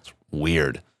 Yeah. It's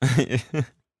weird.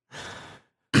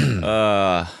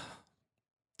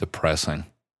 Depressing.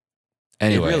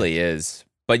 Anyway. It really is.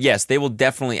 But yes, they will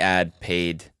definitely add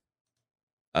paid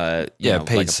paid like a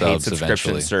paid subs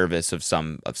subscription eventually. Service of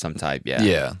some type, yeah.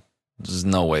 Yeah. There's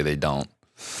no way they don't.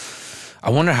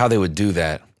 I wonder how they would do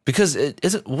that. Because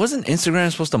wasn't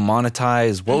Instagram supposed to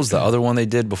monetize, what was the other one they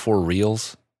did before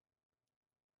Reels?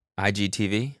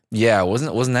 IGTV? Yeah,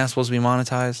 wasn't that supposed to be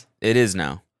monetized? It is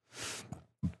now.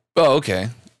 Oh, okay.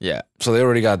 Yeah. So they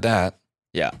already got that.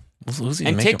 Yeah. Who's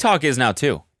And TikTok is now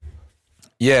too.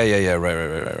 Yeah.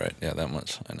 Right. Yeah, that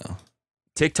much. I know.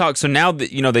 TikTok. So now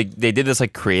that they did this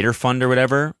like creator fund or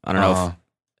whatever. I don't know if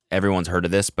everyone's heard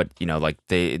of this, but like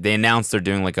they announced they're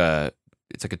doing like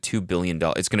it's like a $2 billion.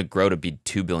 It's going to grow to be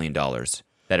 $2 billion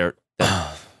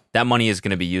that money is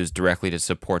going to be used directly to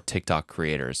support TikTok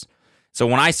creators. So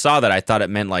when I saw that, I thought it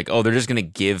meant like, oh, they're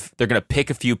going to pick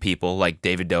a few people like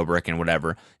David Dobrik and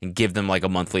whatever and give them like a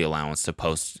monthly allowance to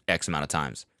post X amount of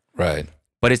times. Right.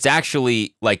 But it's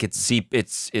actually like it's like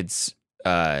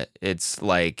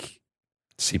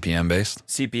CPM based.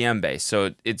 CPM based.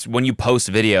 So it's when you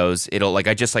post videos, it'll like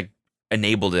I just like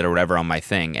enabled it or whatever on my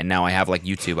thing, and now I have like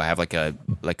YouTube. I have like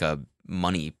a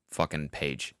money fucking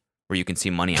page where you can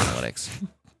see money analytics.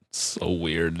 So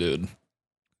weird, dude.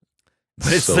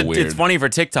 But it's funny for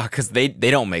TikTok because they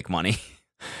don't make money.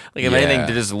 Like if anything,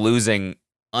 they're just losing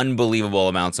unbelievable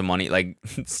amounts of money. Like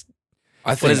just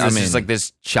like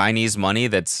this Chinese money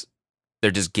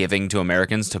they're just giving to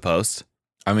Americans to post.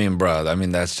 I mean, bro,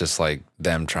 that's just like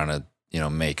them trying to,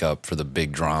 make up for the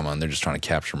big drama, and they're just trying to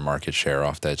capture market share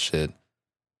off that shit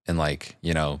and like,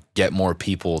 get more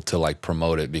people to like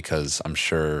promote it because I'm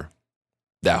sure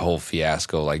that whole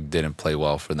fiasco like didn't play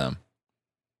well for them.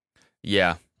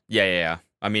 Yeah.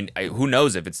 I mean, who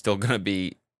knows if it's still going to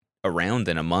be around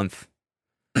in a month.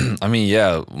 I mean,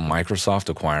 yeah, Microsoft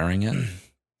acquiring it.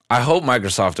 I hope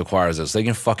Microsoft acquires this. They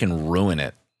can fucking ruin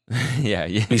it. Yeah.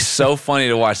 It'd be so funny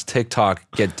to watch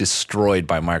TikTok get destroyed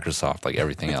by Microsoft like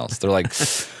everything else. They're like,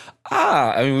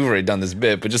 I mean, we've already done this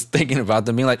bit, but just thinking about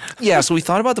them being like, yeah, so we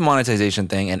thought about the monetization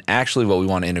thing, and actually what we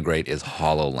want to integrate is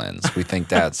HoloLens. We think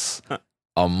that's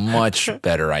a much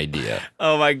better idea.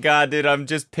 Oh my God, dude. I'm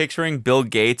just picturing Bill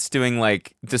Gates doing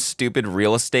like the stupid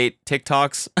real estate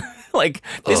TikToks. Like,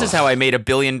 this is how I made $1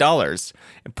 billion.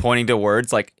 And pointing to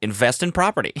words like invest in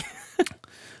property.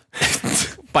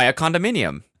 Buy a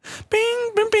condominium.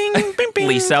 Bing, bing, bing, bing, bing,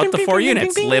 Lease out the bing, 4 bing,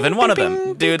 units. bing, Live in one of bing,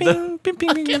 them. bing, Dude, bing, bing,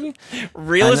 bing, bing.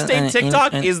 real estate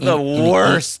TikTok is the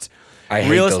worst. I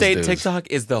hate Real those estate dudes. TikTok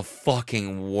is the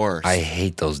fucking worst. I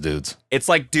hate those dudes. It's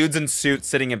like dudes in suits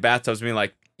sitting in bathtubs being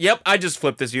like, yep, I just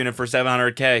flipped this unit for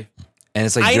 $700K. And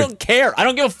it's like, I don't care. I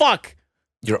don't give a fuck.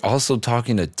 you're also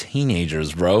talking to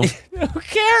teenagers, bro. Who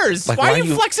cares? Like, why are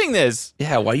you flexing this?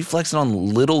 Yeah, why are you flexing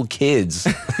on little kids?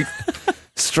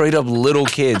 Straight up little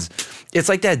kids. It's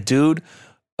like that dude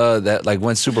that like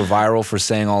went super viral for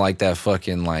saying all like that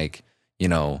fucking like, you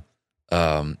know,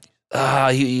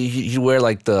 he'd wear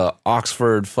like the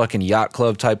Oxford fucking yacht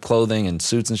club type clothing and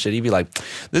suits and shit. He'd be like,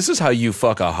 this is how you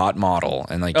fuck a hot model.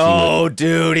 And like,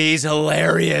 Dude, he's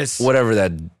hilarious. whatever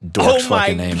that dork's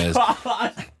fucking name is.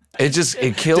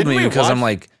 It killed me because I'm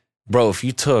like, bro, if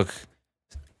you took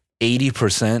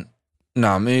 80%,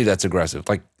 nah, maybe that's aggressive,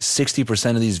 like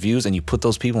 60% of these views and you put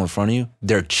those people in front of you,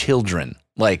 they're children.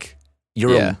 Like,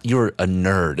 you're a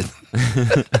nerd.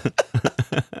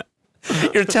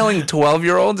 You're telling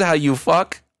 12-year-olds how you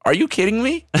fuck? Are you kidding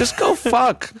me? Just go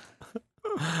fuck.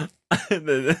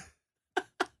 It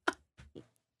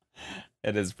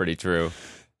is pretty true.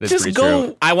 Just go.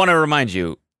 True. I want to remind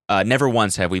you, never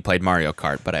once have we played Mario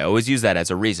Kart, but I always use that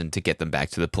as a reason to get them back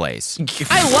to the place.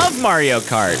 I love Mario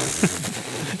Kart.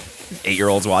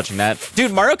 8-year-olds watching that.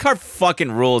 Dude, Mario Kart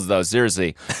fucking rules, though.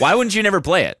 Seriously. Why wouldn't you never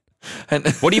play it?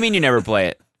 What do you mean you never play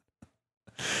it?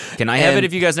 Can I have it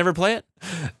if you guys never play it?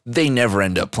 They never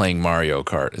end up playing Mario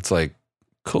Kart. It's like,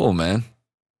 cool, man.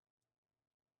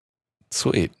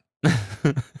 Sweet.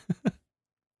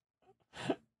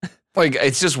 Like,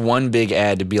 it's just one big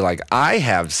ad to be like, I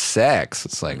have sex.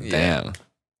 It's like, damn,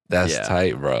 that's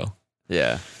tight, bro.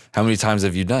 Yeah. How many times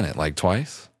have you done it? Like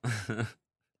twice?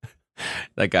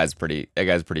 That guy's pretty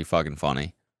fucking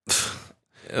funny.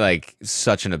 Like,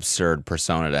 such an absurd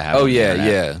persona to have. Oh,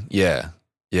 yeah.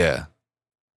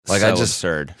 Like, so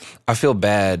absurd. I feel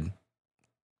bad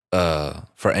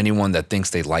for anyone that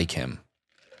thinks they like him.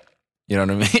 You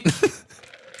know what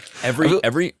I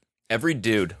mean? Every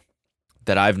dude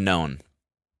that I've known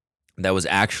that was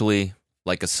actually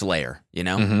like a slayer, you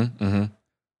know? Mm-hmm, mm-hmm.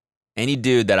 Any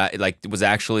dude that I like was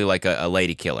actually like a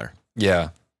lady killer. Yeah.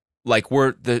 Like,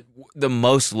 we're the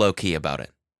most low key about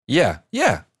it. Yeah.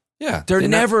 They're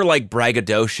never like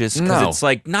braggadocious because No. it's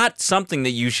like not something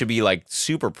that you should be like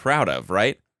super proud of,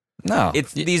 right? No.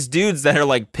 It's these dudes that are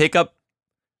like pickup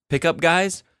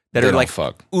guys that are like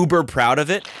uber proud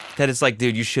of it. That it's like,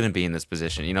 dude, you shouldn't be in this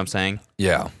position. You know what I'm saying?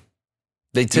 Yeah.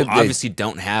 They obviously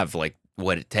don't have like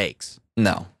what it takes.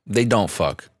 No, they don't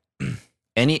fuck.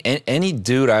 Any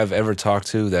dude I've ever talked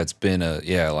to that's been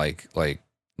like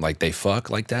they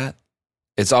fuck like that.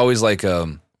 It's always like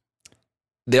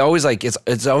they always like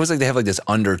it's always like they have like this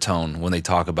undertone when they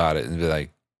talk about it and be like,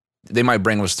 they might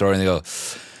bring up a story and they go,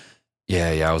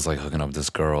 yeah, I was like hooking up with this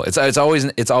girl. It's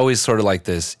always sort of like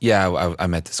this. Yeah, I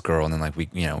met this girl and then like we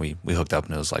hooked up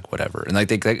and it was like whatever, and like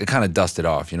they kind of dust it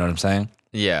off. You know what I'm saying?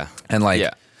 Yeah, and like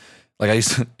I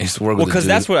used to work with. Well, because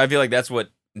that's what I feel like. That's what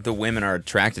the women are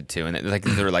attracted to, and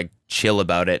they're like chill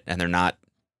about it, and they're not.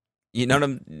 You know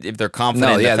what if they're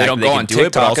confident. No, yeah, they don't go on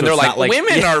TikTok and they're like,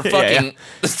 women are fucking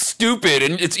stupid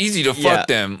and it's easy to fuck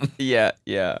them.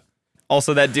 Yeah.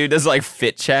 Also, that dude does like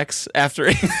fit checks after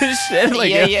shit.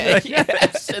 Like,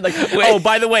 like, oh,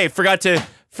 by the way, forgot to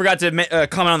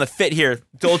comment on the fit here.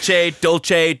 Dolce. I think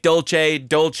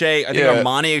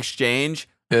Armani Exchange.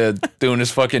 Yeah, doing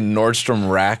his fucking Nordstrom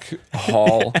rack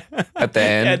haul at the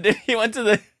end. Yeah, dude, he went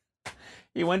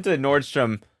to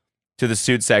Nordstrom to the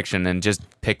suit section and just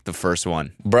picked the first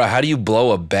one. Bruh, how do you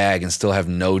blow a bag and still have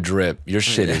no drip? Your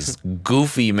shit is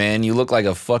goofy, man. You look like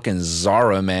a fucking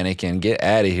Zara mannequin. Get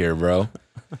out of here, bro.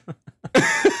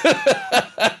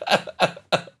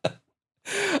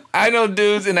 I know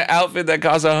dudes in an outfit that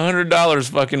costs $100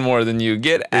 fucking more than you.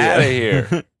 Get out of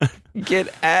here. Get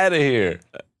out of here.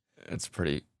 It's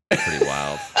pretty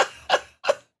wild.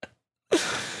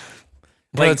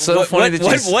 But it's so funny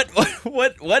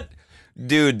that what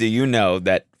dude do you know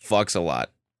that fucks a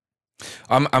lot?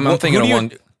 I'm thinking of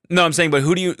one. No, I'm saying, but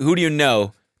who do you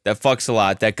know that fucks a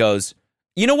lot that goes,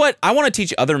 you know what? I want to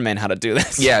teach other men how to do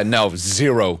this. Yeah, no,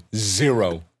 zero.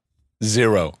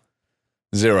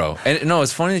 And no,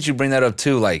 it's funny that you bring that up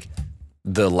too, like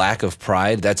the lack of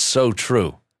pride. That's so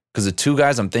true. Because the two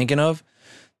guys I'm thinking of,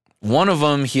 one of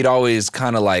them, he'd always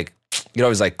kind of like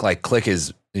click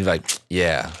his, he'd like,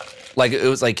 yeah. Like, it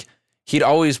was like, he'd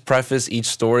always preface each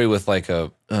story with like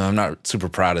I'm not super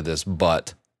proud of this,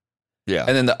 but. Yeah.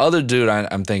 And then the other dude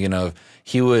I'm thinking of,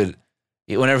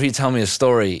 whenever he'd tell me a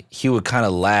story, he would kind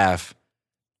of laugh,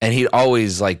 and he'd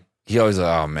always like,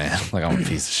 oh man, like I'm a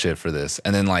piece of shit for this.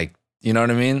 And then like, you know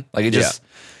what I mean? Like it just,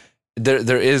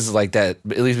 there is like that,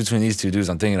 at least between these two dudes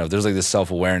I'm thinking of, there's like this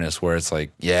self-awareness where it's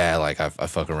like, yeah, like I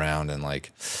fuck around, and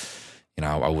like, you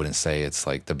know, I wouldn't say it's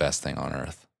like the best thing on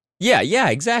earth. Yeah,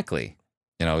 exactly.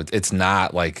 You know, it's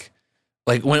not like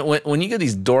when you get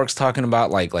these dorks talking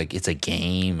about like it's a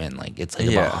game and like it's like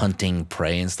about hunting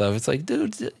prey and stuff, it's like,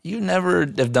 dude, you never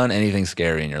have done anything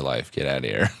scary in your life. Get out of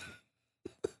here.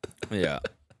 Yeah.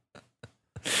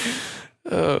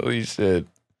 Holy shit.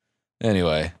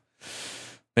 Anyway,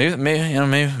 maybe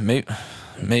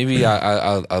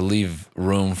I'll leave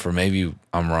room for maybe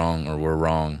I'm wrong or we're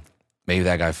wrong. Maybe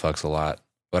that guy fucks a lot,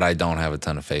 but I don't have a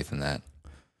ton of faith in that.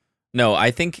 No,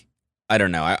 I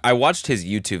don't know. I watched his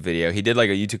YouTube video. He did like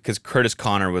a YouTube, because Curtis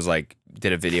Connor was like,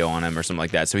 did a video on him or something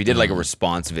like that. So he did like a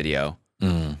response video.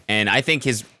 And I think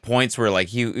his points were like,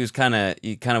 he kind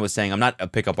of was saying, I'm not a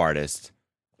pickup artist.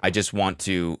 I just want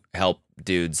to help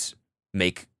dudes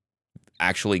make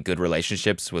actually good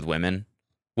relationships with women.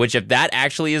 Which, if that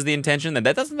actually is the intention, then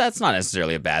that's not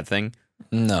necessarily a bad thing.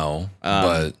 No,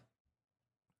 but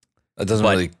that doesn't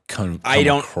really come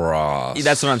across.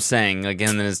 That's what I'm saying.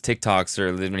 Again, in his TikToks,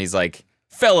 or when he's like,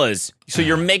 fellas, so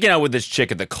you're making out with this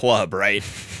chick at the club, right?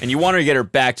 And you want her to get her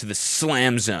back to the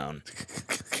slam zone,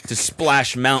 to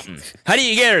Splash Mountain. How do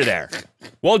you get her there?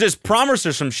 Well, just promise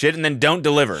her some shit and then don't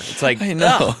deliver. It's like, I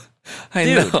know. I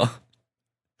dude. know.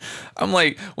 I'm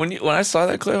like, when I saw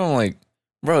that clip, I'm like,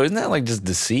 bro, isn't that like just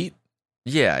deceit?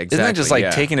 Yeah, exactly. Isn't that just like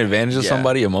taking advantage of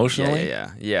somebody emotionally?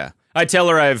 Yeah. I tell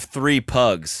her I have 3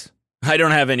 pugs. I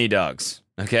don't have any dogs.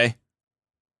 Okay.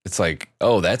 It's like,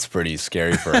 oh, that's pretty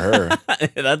scary for her.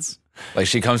 That's like,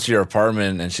 she comes to your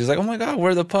apartment and she's like, oh my God,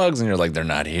 where are the pugs? And you're like, they're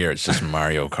not here. It's just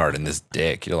Mario Kart and this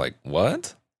dick. You're like,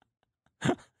 what?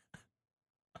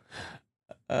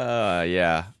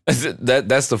 Yeah.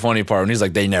 That's the funny part when he's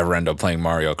like, they never end up playing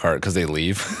Mario Kart because they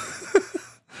leave.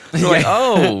 You're like,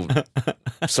 oh,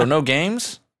 so no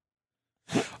games?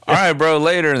 All right, bro,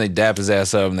 later. And they dap his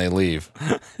ass up and they leave.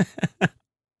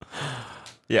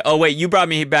 Yeah. Oh, wait, you brought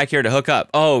me back here to hook up.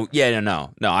 Oh, yeah,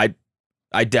 no. I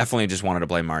definitely just wanted to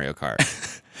play Mario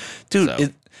Kart. Dude, so.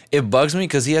 It bugs me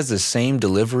because he has the same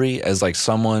delivery as like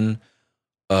someone,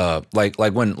 like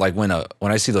when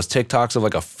I see those TikToks of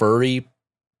like a furry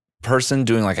person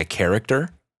doing like a character.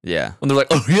 Yeah. When they're like,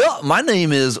 oh yeah, my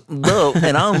name is the,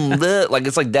 and I'm the, like,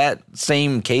 it's like that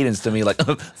same cadence to me. Like,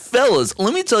 fellas,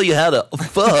 let me tell you how to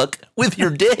fuck with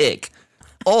your dick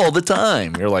all the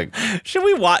time. You're like, should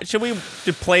we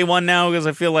play one now? Because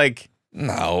I feel like,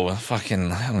 no,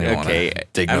 fucking, I don't even want to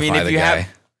dignify if the you guy.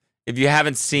 If you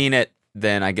haven't seen it,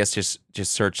 then I guess just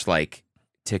search like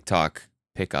TikTok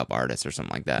pickup artist or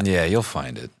something like that. Yeah, you'll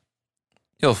find it.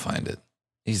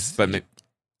 But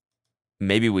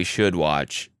maybe we should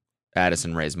watch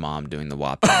Addison Rae's mom doing the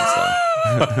WAP dance,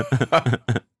 though.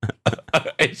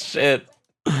 Shit.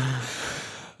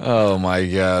 Oh my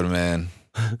God, man.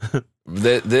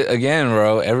 Again,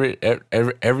 bro,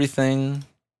 everything,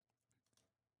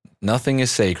 nothing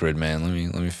is sacred,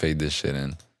 man. Let me fade this shit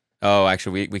in. Oh,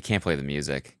 actually, we can't play the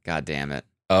music. God damn it.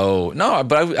 Oh, no,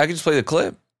 but I can just play the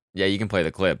clip. Yeah, you can play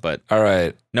the clip, but... All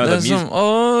right. No, the music...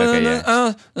 Okay,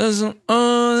 yeah.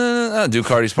 Do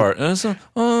Cardi's part. I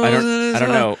don't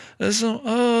know.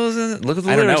 Look at the lyrics.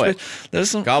 I don't know it.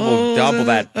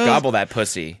 Gobble that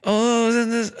pussy.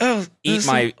 Eat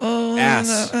my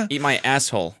ass. Eat my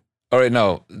asshole. All right,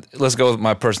 no. Let's go with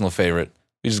my personal favorite.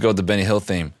 We just go with the Benny Hill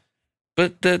theme. Oh,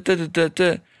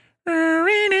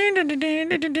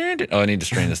 I need to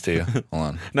string this to you. Hold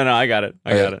on. No, I got it.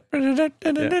 I got it.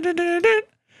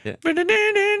 Yeah. It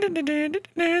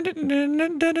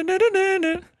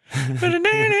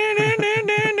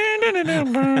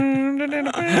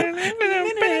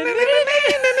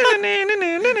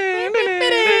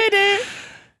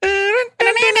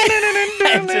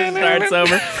just starts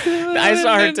over.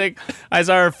 I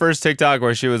saw her first TikTok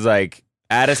where she was like,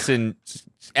 Addison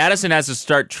has to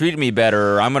start treating me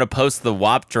better, or I'm going to post the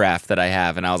WAP draft that I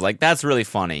have. And I was like, that's really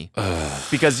funny.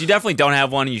 Because you definitely don't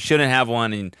have one, and you shouldn't have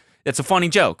one, and it's a funny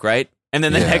joke, right? And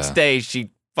then the next day, she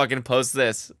fucking posts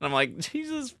this. And I'm like,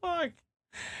 Jesus fuck.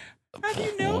 How do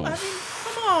you know? I mean,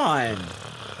 come on.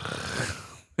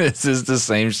 This is the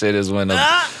same shit as when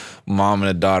a mom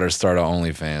and a daughter start on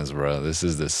OnlyFans, bro. This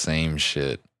is the same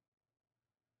shit.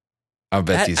 I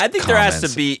bet these. I think comments, there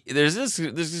has to be. There's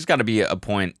just got to be a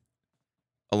point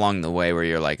along the way where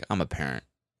you're like, I'm a parent.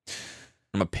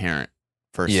 I'm a parent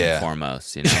first and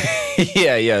foremost. You know.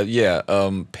 yeah.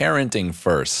 Parenting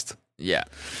first. Yeah.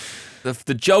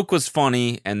 The joke was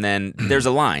funny, and then there's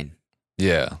a line.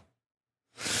 Yeah.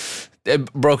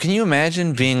 Bro, can you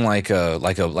imagine being like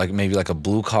maybe like a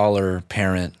blue collar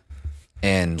parent,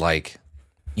 and like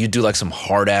you do like some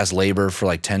hard ass labor for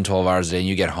like 10, 12 hours a day, and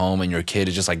you get home and your kid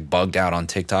is just like bugged out on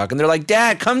TikTok, and they're like,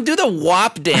 "Dad, come do the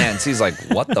WAP dance." He's like,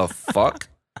 "What the fuck?"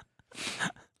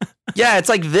 Yeah, it's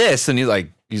like this, and he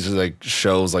just like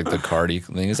shows like the Cardi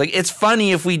thing. He's like, "It's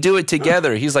funny if we do it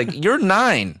together." He's like, "You're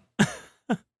 9."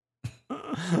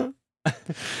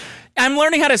 I'm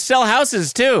learning how to sell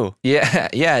houses too.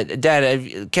 Yeah,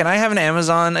 Dad, can I have an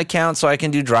Amazon account so I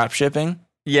can do drop shipping?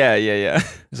 Yeah.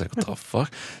 He's like, what the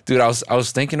fuck? Dude, I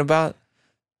was thinking about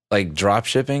like drop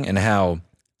shipping and how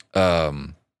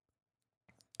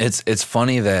it's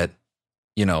funny that,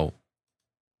 you know,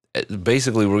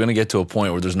 basically we're going to get to a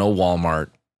point where there's no Walmart,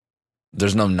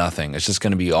 there's no nothing. It's just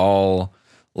going to be all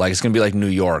like, it's going to be like New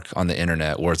York on the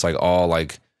internet, where it's like all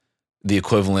like the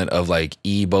equivalent of like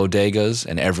bodegas,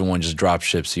 and everyone just drop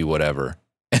ships you whatever.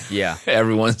 Yeah.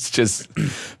 Everyone's just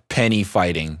penny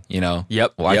fighting, you know?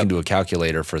 Yep. Well, I can do a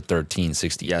calculator for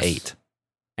 1368. Yes.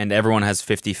 And everyone has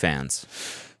 50 fans.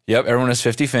 Yep, everyone has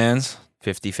 50 fans.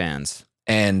 50 fans.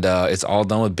 And it's all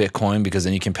done with Bitcoin, because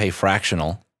then you can pay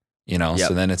fractional, you know? Yep.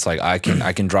 So then it's like I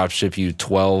can drop ship you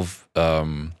 12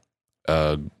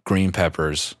 green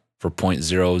peppers for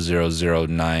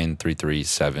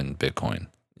 0.0009337 Bitcoin.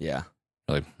 Yeah.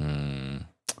 You're like,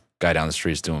 guy down the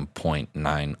street is doing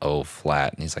 0.90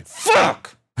 flat, and he's like,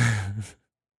 fuck.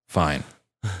 Fine.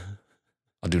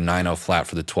 I'll do 90 flat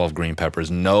for the 12 green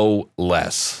peppers, no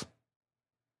less.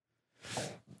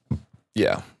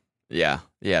 Yeah. Yeah,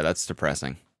 that's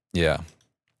depressing. Yeah.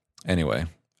 Anyway,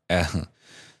 I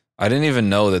didn't even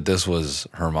know that this was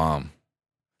her mom.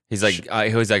 He's like,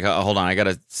 hold on, I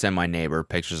gotta send my neighbor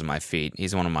pictures of my feet.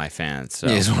 He's one of my fans. So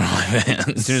Yeah, he's one of my fans.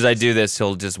 as soon as I do this,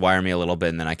 he'll just wire me a little bit,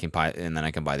 and then I can buy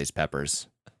these peppers.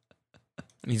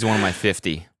 He's one of my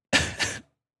 50.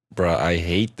 Bro, I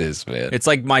hate this, man. It's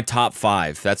like my top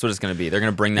 5. That's what it's gonna be. They're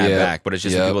gonna bring that back, but it's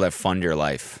just the people that fund your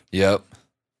life. Yep.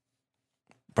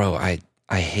 Bro, I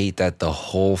hate that the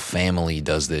whole family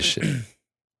does this shit.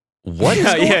 What is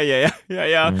going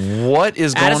Yeah. What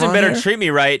is going Addison on better here? treat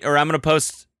me right, or I'm gonna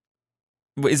post.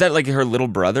 Is that like her little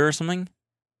brother or something?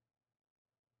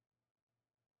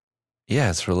 Yeah,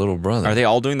 it's her little brother. Are they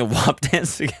all doing the WAP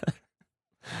dance together?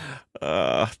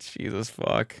 Jesus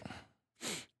fuck.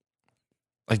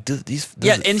 Like these?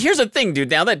 Yeah, and here's the thing, dude.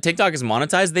 Now that TikTok is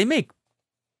monetized, they make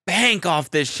bank off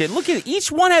this shit. Look at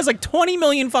each one has like 20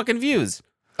 million fucking views.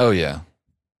 Oh yeah,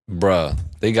 bruh.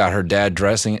 They got her dad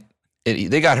dressing.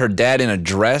 They got her dad in a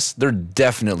dress. They're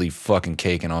definitely fucking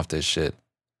caking off this shit.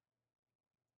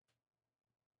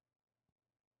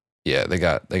 Yeah, they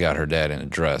got her dad in a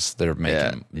dress. They're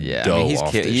making dough I mean,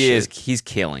 off this shit. He's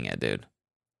killing it, dude.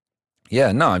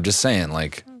 Yeah, no, I'm just saying,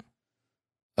 like,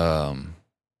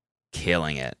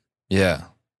 Killing it. yeah,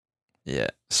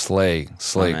 slay.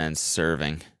 My man's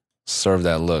serving. Serve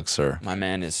that look, sir. My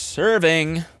man is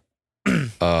serving.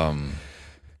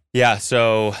 Yeah.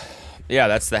 So, yeah,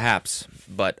 that's the haps.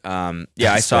 But yeah,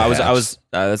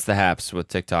 that's the haps with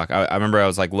TikTok. I remember I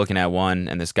was like looking at one,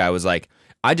 and this guy was like,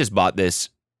 I just bought this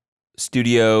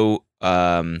studio. He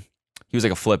was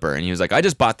like a flipper, and he was like, I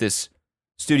just bought this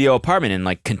studio apartment in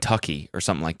like Kentucky or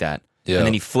something like that. Yeah. And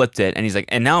then he flipped it, and he's like,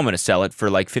 and now I'm gonna sell it for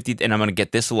like 50, and I'm gonna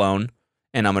get this loan,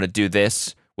 and I'm gonna do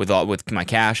this with my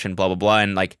cash and blah blah blah.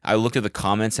 And like I looked at the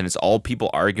comments, and it's all people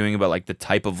arguing about like the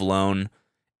type of loan,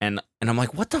 and I'm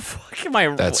like, what the fuck am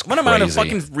I? That's what am I on a crazy.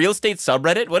 fucking real estate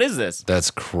subreddit? What is this?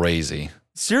 That's crazy.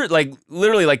 Like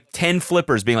literally like 10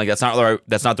 flippers being like, that's not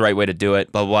the right way to do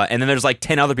it, blah, blah, blah. And then there's like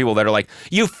 10 other people that are like,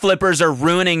 you flippers are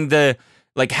ruining the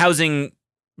like housing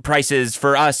prices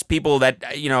for us people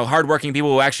that, you know, hardworking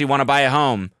people who actually want to buy a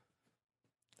home.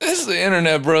 This is the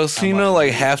internet, bro. So you know,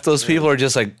 like half those people are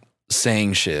just like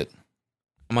saying shit.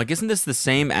 I'm like, isn't this the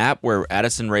same app where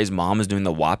Addison Rae's mom is doing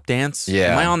the WAP dance?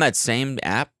 Yeah. Am I on that same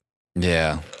app?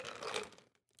 Yeah.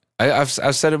 I've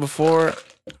said it before.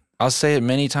 I'll say it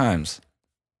many times.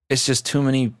 It's just too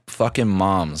many fucking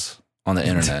moms on the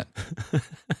internet.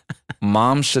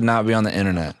 Moms should not be on the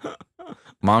internet.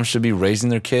 Moms should be raising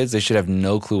their kids. They should have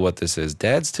no clue what this is.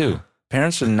 Dads too.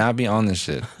 Parents should not be on this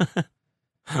shit.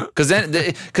 Because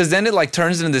then it like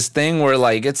turns into this thing where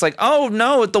like it's like, oh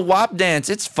no, at the WAP dance,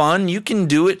 it's fun. You can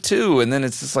do it too. And then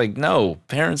it's just like, no,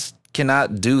 parents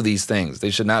cannot do these things. They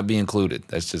should not be included.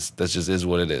 That's just is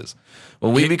what it is.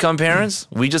 When we become parents,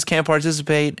 we just can't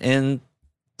participate in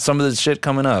some of the shit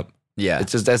coming up. Yeah.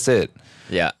 It's just, that's it.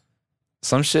 Yeah.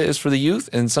 Some shit is for the youth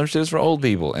and some shit is for old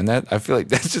people. And that, I feel like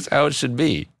that's just how it should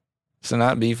be. To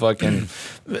not be fucking.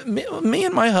 Me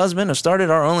and my husband have started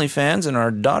our OnlyFans, and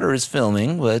our daughter is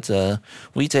filming, but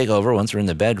we take over once we're in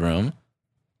the bedroom.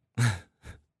 I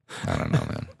don't know,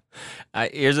 man.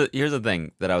 Here's a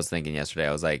thing that I was thinking yesterday.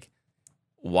 I was like,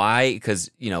 why? Because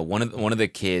one of the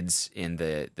kids in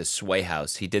the Sway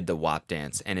House, he did the WAP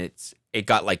dance, and it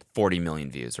got like 40 million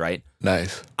views, right?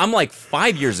 Nice. I'm like,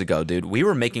 5 years ago, dude, we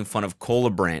were making fun of Cola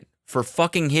Brandt for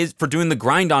doing the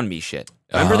grind on me shit.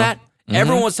 Remember that? Mm-hmm.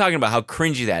 Everyone was talking about how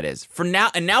cringy that is.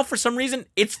 Now for some reason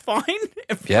it's fine.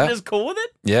 If you're just cool with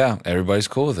it. Yeah, everybody's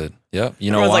cool with it. Yep.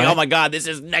 You know why? Everyone's like, oh my god, this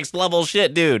is next level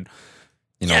shit, dude.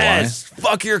 You know why?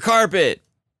 Fuck your carpet.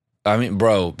 I mean,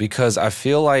 bro, because I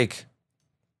feel like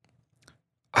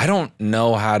I don't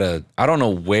know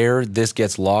where this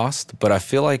gets lost, but I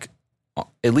feel like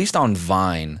at least on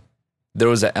Vine, there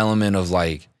was an element of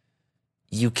like,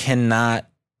 you cannot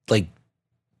like,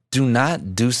 do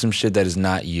not do some shit that is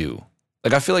not you.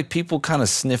 Like, I feel like people kind of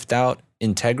sniffed out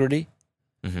integrity,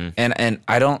 and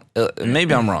I don't.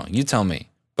 Maybe I'm wrong. You tell me.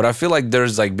 But I feel like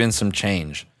there's like been some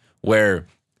change where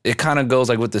it kind of goes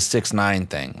like with the 6ix9ine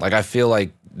thing. Like, I feel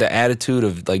like the attitude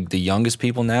of like the youngest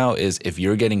people now is if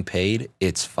you're getting paid,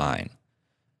 it's fine.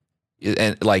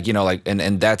 And like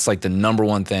and that's like the number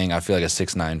one thing I feel like a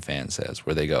 6ix9ine fan says,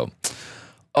 where they go,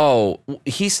 "Oh,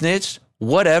 he snitched.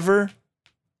 Whatever.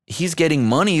 He's getting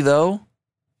money though,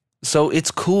 so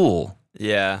it's cool."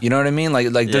 Yeah. You know what I mean?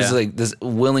 Like there's like this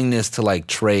willingness to like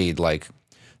trade, like,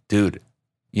 dude,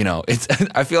 it's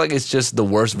I feel like it's just the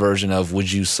worst version of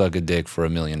would you suck a dick for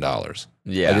 $1 million?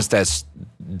 Yeah. Like, it's that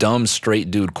dumb straight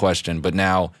dude question, but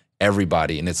now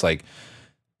everybody, and it's like,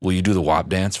 will you do the WAP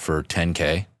dance for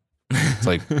 10K? It's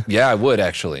like, yeah, I would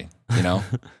actually,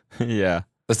 Yeah.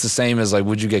 That's the same as like,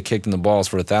 would you get kicked in the balls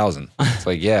for 1,000? It's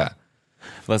like, yeah.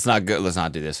 Let's not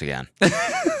do this again.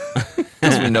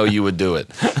 Because we know you would do it.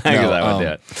 I would do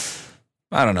it.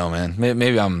 I don't know, man.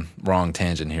 Maybe I'm wrong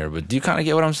tangent here, but do you kind of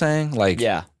get what I'm saying? Like,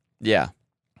 yeah.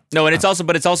 No, and it's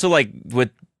also like with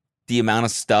the amount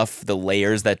of stuff, the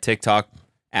layers that TikTok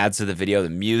adds to the video, the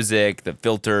music, the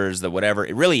filters, the whatever.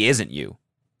 It really isn't you.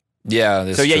 Yeah.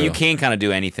 That's so yeah, true. you can kind of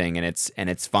do anything, and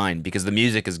it's fine because the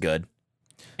music is good,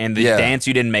 and the dance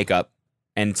you didn't make up,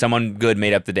 and someone good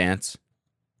made up the dance.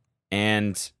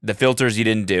 And the filters you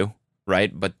didn't do,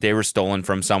 right? But they were stolen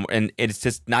from somewhere, and it's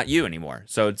just not you anymore.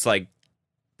 So it's like,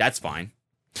 that's fine.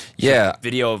 Yeah.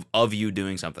 Video of you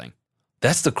doing something.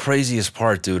 That's the craziest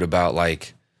part, dude, about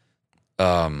like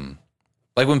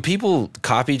when people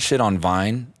copied shit on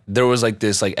Vine, there was like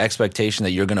this like expectation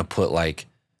that you're going to put like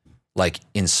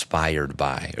inspired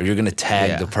by, or you're going to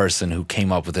tag the person who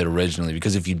came up with it originally.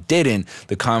 Because if you didn't,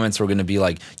 the comments were going to be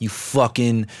like, you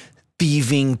fucking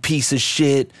thieving piece of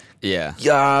shit. Yeah.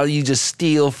 Yeah, you just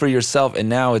steal for yourself. And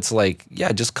now it's like,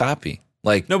 yeah, just copy.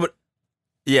 Like, no, but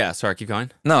yeah, sorry, keep going.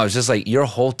 No, it's just like your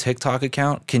whole TikTok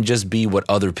account can just be what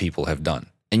other people have done.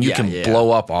 And you can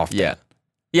blow up off that.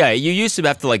 Yeah, you used to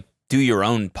have to like do your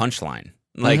own punchline.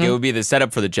 Like it would be the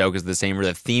setup for the joke is the same or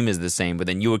the theme is the same, but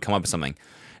then you would come up with something.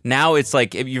 Now it's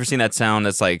like, have you ever seen that sound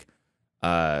that's like,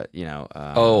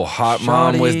 oh, hot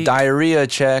mom with diarrhea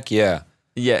check. Yeah.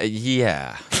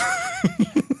 Yeah.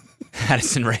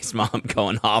 Addison Rae's mom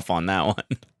going off on that one.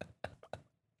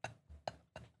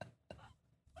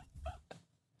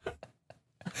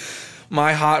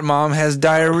 My hot mom has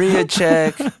diarrhea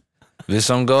check. This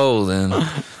I'm golden.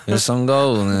 This I'm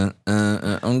golden.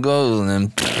 I'm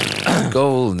golden.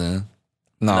 Golden.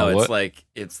 No, it's like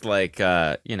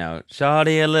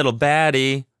shawty a little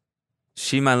baddie.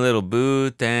 She my little boo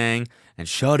thing. And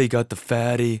shawty got the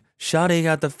fatty. Shawty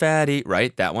got the fatty.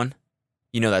 Right? That one?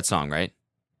 You know that song, right?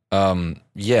 Yeah.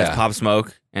 That's Pop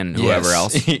Smoke and whoever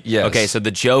else. Yes. Okay, so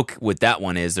the joke with that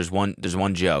one is there's one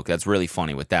joke that's really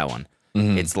funny with that one.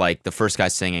 Mm-hmm. It's like the first guy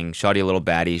singing "Shawty a little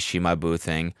baddie, she my boo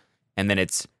thing," and then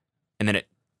it's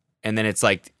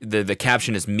like the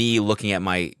caption is me looking at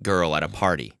my girl at a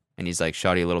party, and he's like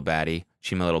 "Shawty a little baddie,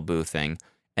 she my little boo thing,"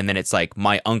 and then it's like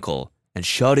my uncle and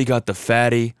Shawty got the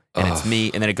fatty, and it's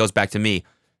me, and then it goes back to me.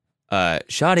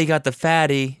 Shawty got the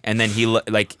fatty, and then he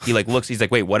looks. He's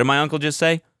like, "Wait, what did my uncle just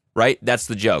say?" Right? That's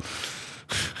the joke.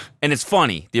 And it's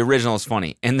funny. The original is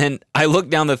funny. And then I look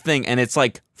down the thing, and it's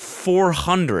like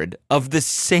 400 of the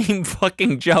same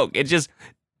fucking joke. It's just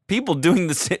people doing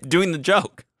the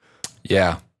joke.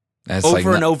 Yeah. And it's Over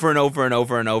like, and over and over and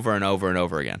over and over and over and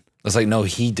over again. It's like, no,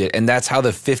 he did. And that's how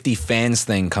the 50 fans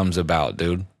thing comes about,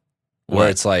 dude. Where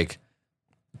it's like,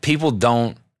 people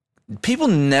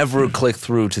never click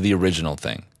through to the original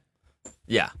thing.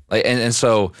 Yeah. Like, and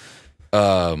so,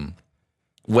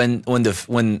 when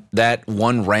that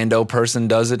one rando person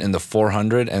does it in the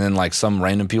 400, and then like some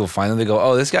random people find them, they go,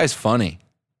 oh, this guy's funny.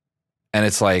 And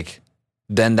it's like,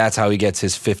 then that's how he gets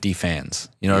his 50 fans.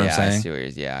 You know what I'm saying? I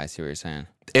see what you're saying.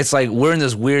 It's like, we're in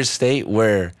this weird state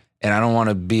where, and I don't want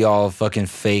to be all fucking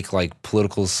fake, like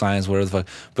political science, whatever the fuck,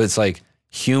 but it's like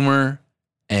humor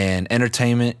and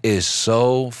entertainment is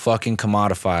so fucking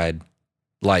commodified.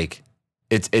 Like,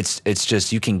 it's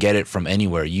just, you can get it from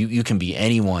anywhere. You can be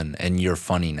anyone and you're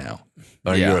funny now,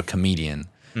 or you're a comedian.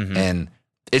 Mm-hmm. And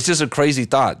it's just a crazy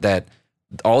thought that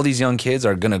all these young kids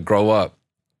are going to grow up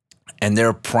and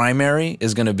their primary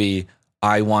is going to be,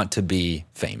 I want to be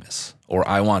famous, or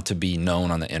I want to be known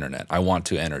on the internet. I want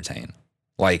to entertain.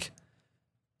 Like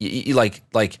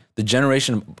the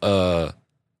generation, I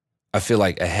feel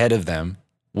like ahead of them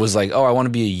was like, oh, I want to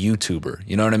be a YouTuber.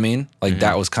 You know what I mean? Like,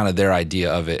 that was kind of their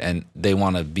idea of it. And they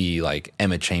want to be like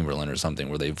Emma Chamberlain or something,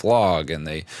 where they vlog and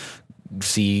they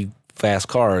see fast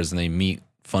cars and they meet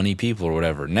funny people or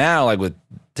whatever. Now, like with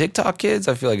TikTok kids,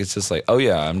 I feel like it's just like, oh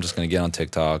yeah, I'm just going to get on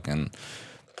TikTok and,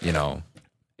 you know,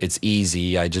 it's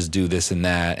easy. I just do this and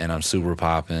that and I'm super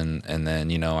popping. And then,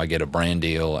 you know, I get a brand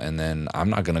deal and then I'm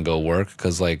not going to go work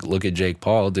because, like, look at Jake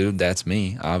Paul, dude. That's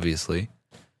me, obviously.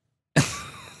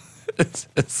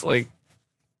 It's like,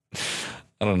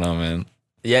 I don't know, man.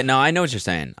 Yeah, no, I know what you're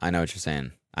saying. I know.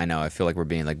 I feel like we're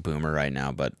being like boomer right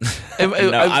now, but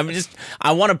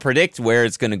I want to predict where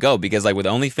it's gonna go, because like with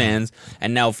OnlyFans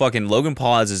and now fucking Logan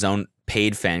Paul has his own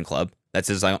paid fan club. That's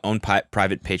his own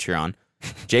private Patreon.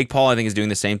 Jake Paul, I think, is doing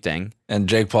the same thing. And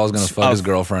Jake Paul's gonna fuck his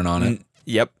girlfriend on it.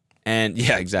 Yep. And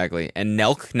yeah, exactly. And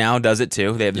Nelk now does it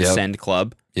too. They have the Send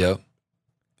Club. Yep.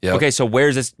 Okay, so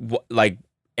where's this, like,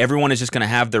 everyone is just going to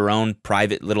have their own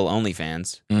private little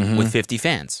OnlyFans with 50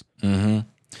 fans. Mm-hmm.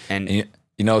 And you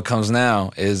know what comes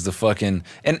now is the fucking,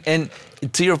 and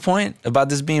to your point about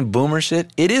this being boomer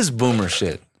shit, it is boomer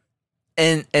shit.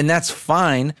 And that's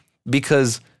fine,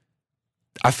 because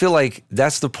I feel like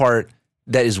that's the part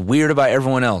that is weird about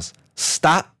everyone else.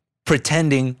 Stop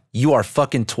pretending you are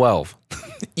fucking 12.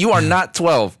 You are not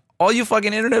 12. All you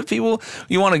fucking internet people,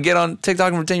 you want to get on TikTok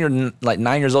and pretend you're like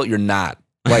 9 years old, you're not.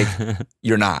 Like,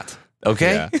 you're not.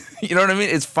 Okay? Yeah. You know what I mean?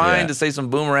 It's fine to say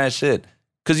some boomer ass shit,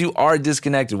 because you are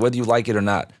disconnected, whether you like it or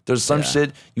not. There's some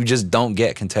shit you just don't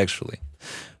get contextually.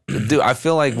 Dude, I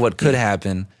feel like what could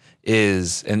happen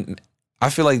is, and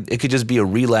I feel like it could just be a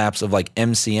relapse of like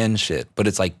MCN shit, but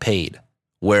it's like paid,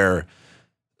 where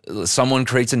someone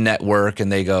creates a network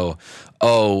and they go,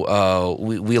 oh,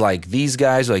 we like these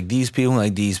guys, like these people,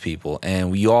 like these people, and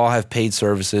we all have paid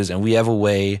services, and we have a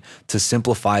way to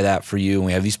simplify that for you, and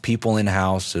we have these people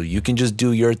in-house, so you can just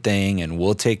do your thing, and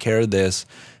we'll take care of this.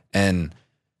 And,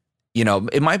 you know,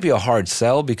 it might be a hard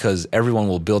sell, because everyone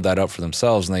will build that up for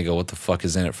themselves, and they go, what the fuck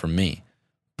is in it for me?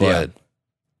 But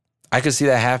I could see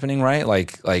that happening, right?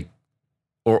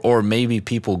 Or maybe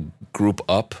people group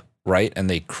up, right, and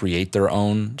they create their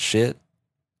own shit.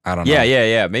 I don't know.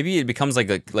 Yeah. Maybe it becomes like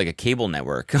a cable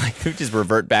network. Like, we just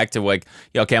revert back to like,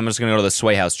 okay, I'm just gonna go to the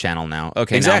Sway House channel now.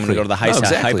 Okay, now I'm gonna go to the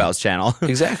Hype House channel.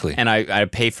 Exactly. And I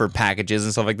pay for packages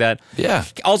and stuff like that. Yeah.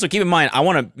 Also, keep in mind, I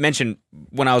want to mention,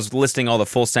 when I was listing all the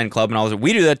full send club and all this,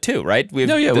 we do that too, right? We have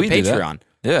the Patreon.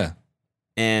 Yeah.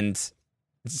 And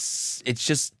it's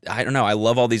just, I don't know. I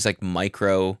love all these like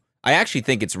micro. I actually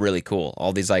think it's really cool.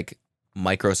 All these like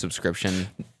micro subscription.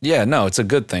 Yeah, no, it's a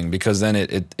good thing, because then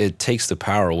it takes the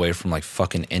power away from like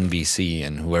fucking NBC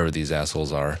and whoever these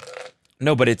assholes are.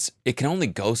 No, but it can only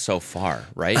go so far,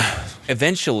 right?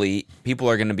 Eventually, people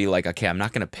are going to be like, okay, I'm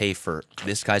not going to pay for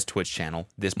this guy's Twitch channel,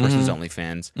 this person's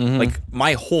OnlyFans. Like,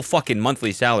 my whole fucking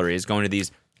monthly salary is going to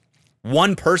these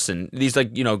one person, these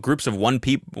like, you know, groups of one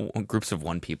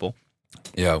people.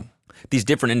 Yeah. These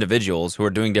different individuals who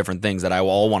are doing different things that I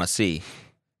all want to see.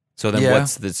 So then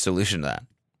what's the solution to that?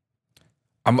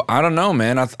 I don't know,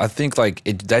 man. I think like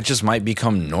that just might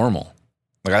become normal.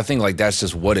 Like, I think like that's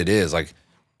just what it is. Like,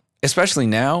 especially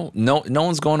now, no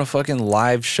one's going to fucking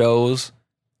live shows.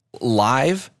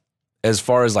 Live, as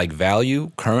far as like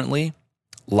value currently,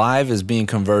 live is being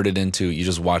converted into, you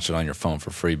just watch it on your phone for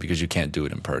free because you can't do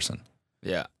it in person.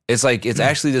 Yeah. It's like, it's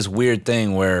actually this weird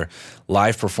thing where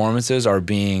live performances are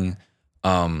being,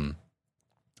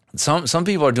 some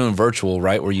people are doing virtual,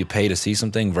 right, where you pay to see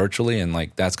something virtually, and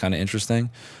like that's kind of interesting.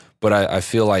 But I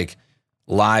feel like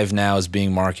live now is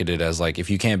being marketed as like, if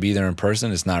you can't be there in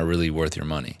person, it's not really worth your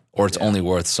money. or it's only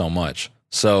worth so much.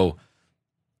 So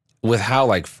with how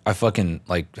like I fucking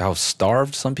like how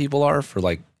starved some people are for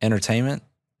like entertainment,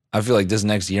 I feel like this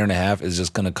next year and a half is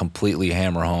just gonna completely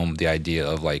hammer home the idea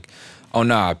of like, oh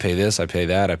no, I pay this, I pay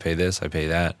that, I pay this, I pay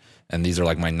that. And these are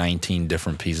like my 19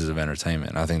 different pieces of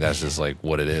entertainment. I think that's just like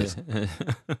what it is.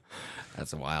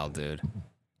 That's wild, dude.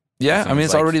 Yeah, I mean,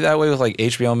 it's like, already that way with like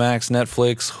HBO Max,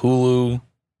 Netflix, Hulu,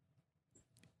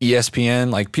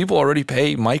 ESPN. Like people already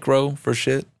pay micro for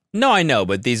shit. No, I know,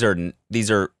 but these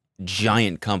are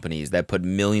giant companies that put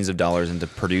millions of dollars into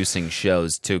producing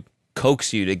shows to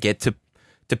coax you to get to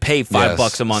pay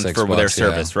 $5 a month for their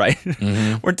service, right?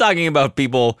 Mm-hmm. We're talking about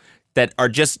people that are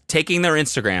just taking their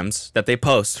Instagrams that they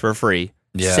post for free,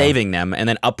 saving them, and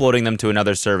then uploading them to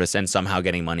another service and somehow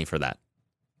getting money for that.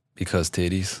 Because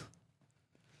titties.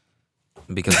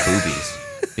 Because boobies.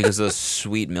 Because those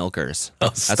sweet milkers. Oh,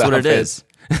 that's what it is.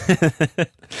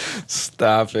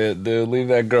 Stop it, dude. Leave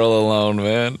that girl alone,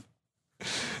 man.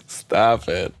 Stop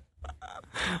it.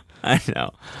 I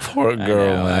know. Poor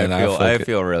girl, man. I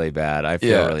feel really bad. I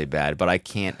feel really bad, but I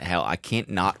can't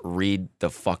not read the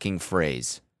fucking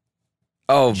phrase.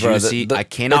 Oh, bro, juicy. I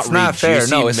cannot read fair.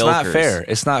 Juicy No, it's milkers. not fair.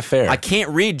 It's not fair. I can't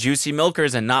read juicy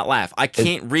milkers and not laugh. I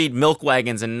can't read milk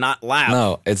wagons and not laugh.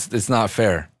 No, it's not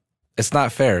fair. It's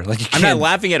not fair. Like you can't. I'm not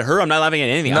laughing at her. I'm not laughing at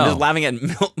anything. No. I'm just laughing at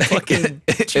fucking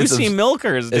juicy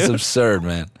milkers, dude. It's absurd,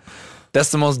 man.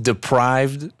 That's the most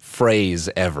deprived phrase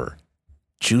ever.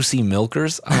 Juicy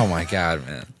milkers? Oh my God,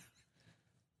 man.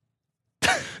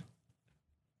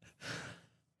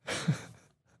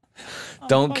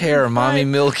 Don't care, mommy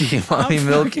milky, mommy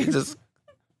milky. Just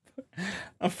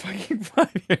I'm fucking 5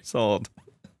 years old.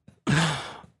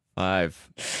 5.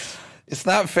 It's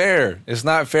not fair. It's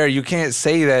not fair. You can't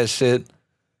say that shit.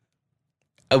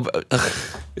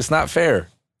 It's not fair.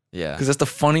 Yeah. Because that's the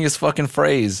funniest fucking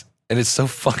phrase. And it's so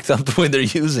fucked up the way they're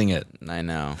using it. I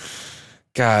know.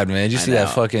 God, man. Did you see that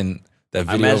fucking that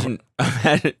video? Imagine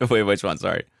wait, which one?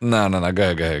 Sorry. No. Go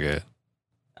ahead.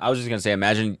 I was just gonna say,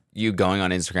 imagine you going on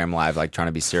Instagram Live, like trying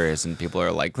to be serious, and people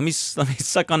are like, "Let me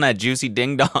suck on that juicy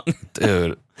ding dong,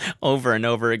 dude," over and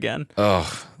over again.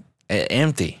 Oh,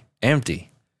 empty. Let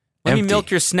me milk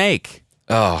your snake.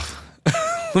 Oh,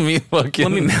 let me milk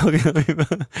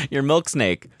your milk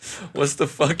snake. What's the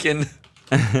fucking?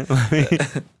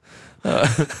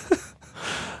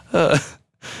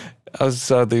 I was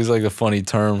thought there's like a funny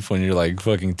term when you're like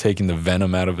fucking taking the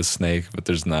venom out of a snake, but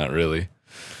there's not really.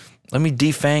 Let me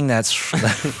defang that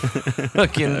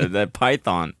fucking that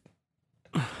python.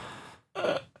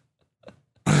 Let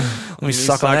me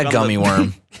suck on that gummy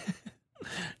worm.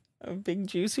 Big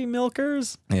juicy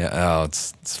milkers. Yeah. Oh,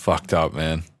 it's fucked up,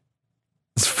 man.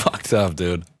 It's fucked up,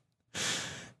 dude.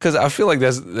 Because I feel like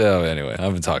that's. Oh, anyway,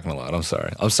 I've been talking a lot. I'm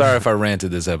sorry. I'm sorry if I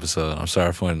ranted this episode. I'm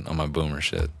sorry if I went on my boomer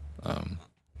shit.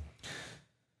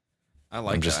 I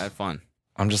like that. I had fun.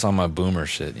 I'm just on my boomer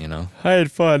shit, you know. I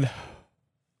had fun.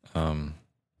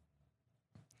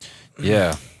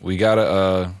 Yeah, we're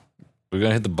gonna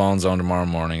hit the Bone Zone tomorrow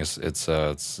morning.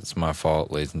 It's my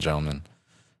fault, ladies and gentlemen.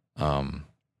 I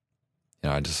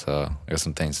just I got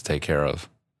some things to take care of.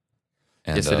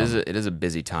 And, yes, it is a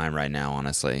busy time right now,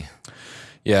 honestly.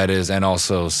 Yeah, it is, and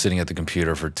also sitting at the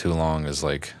computer for too long is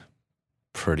like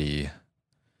pretty.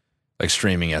 Like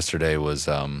streaming yesterday was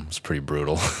pretty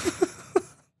brutal.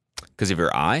 Because of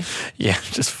your eye? Yeah,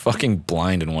 just fucking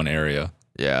blind in one area.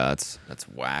 Yeah, that's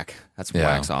whack. That's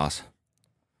whack sauce.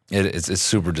 It's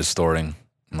super distorting.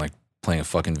 I'm like playing a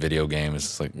fucking video game. It's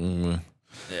just like,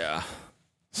 yeah.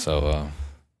 So,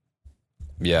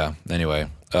 yeah. Anyway,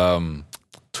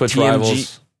 Twitch TMG,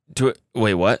 Rivals.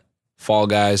 Wait, what? Fall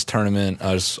Guys tournament.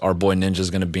 Our boy Ninja's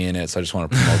gonna be in it, so I just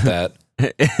want to promote that.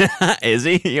 Is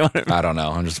he? I don't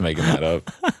know. I'm just making that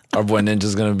up. Our boy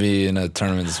Ninja's gonna be in a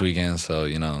tournament this weekend, so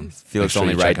feel it's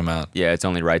only right. Check him out. Yeah, it's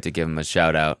only right to give him a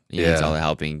shout out. He needs all the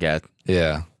help he can get.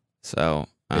 Yeah. So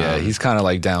yeah, he's kind of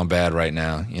like down bad right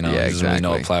now. Yeah, he doesn't exactly. really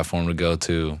know what platform to go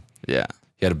to. Yeah.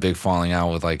 He had a big falling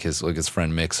out with like his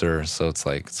friend Mixer, so it's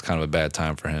like it's kind of a bad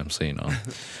time for him. So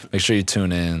make sure you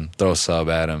tune in, throw a sub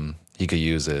at him. He could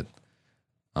use it.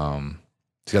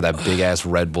 He's got that big ass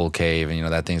Red Bull cave,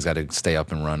 and that thing's got to stay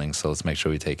up and running. So let's make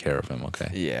sure we take care of him. Okay.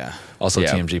 Yeah. Also,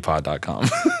 TMGpod.com.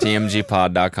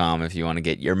 TMGpod.com if you want to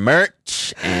get your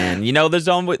merch. And there's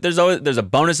a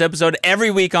bonus episode every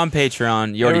week on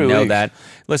Patreon. You already know that.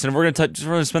 Listen, we're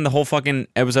gonna spend the whole fucking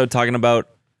episode talking about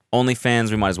OnlyFans.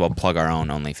 We might as well plug our own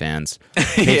OnlyFans.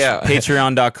 Yeah.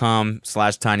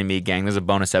 Patreon.com/TinyMeatGang. There's a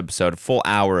bonus episode, a full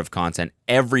hour of content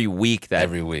every week that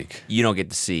you don't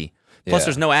get to see. Plus,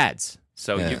 there's no ads.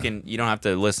 So you don't have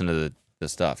to listen to the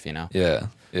stuff, Yeah.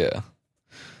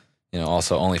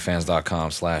 Also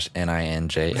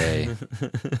onlyfans.com/NINJA.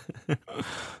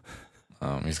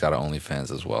 He's got an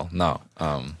OnlyFans as well. No.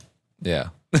 Yeah.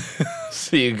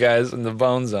 See you guys in the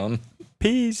Bone Zone.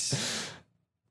 Peace.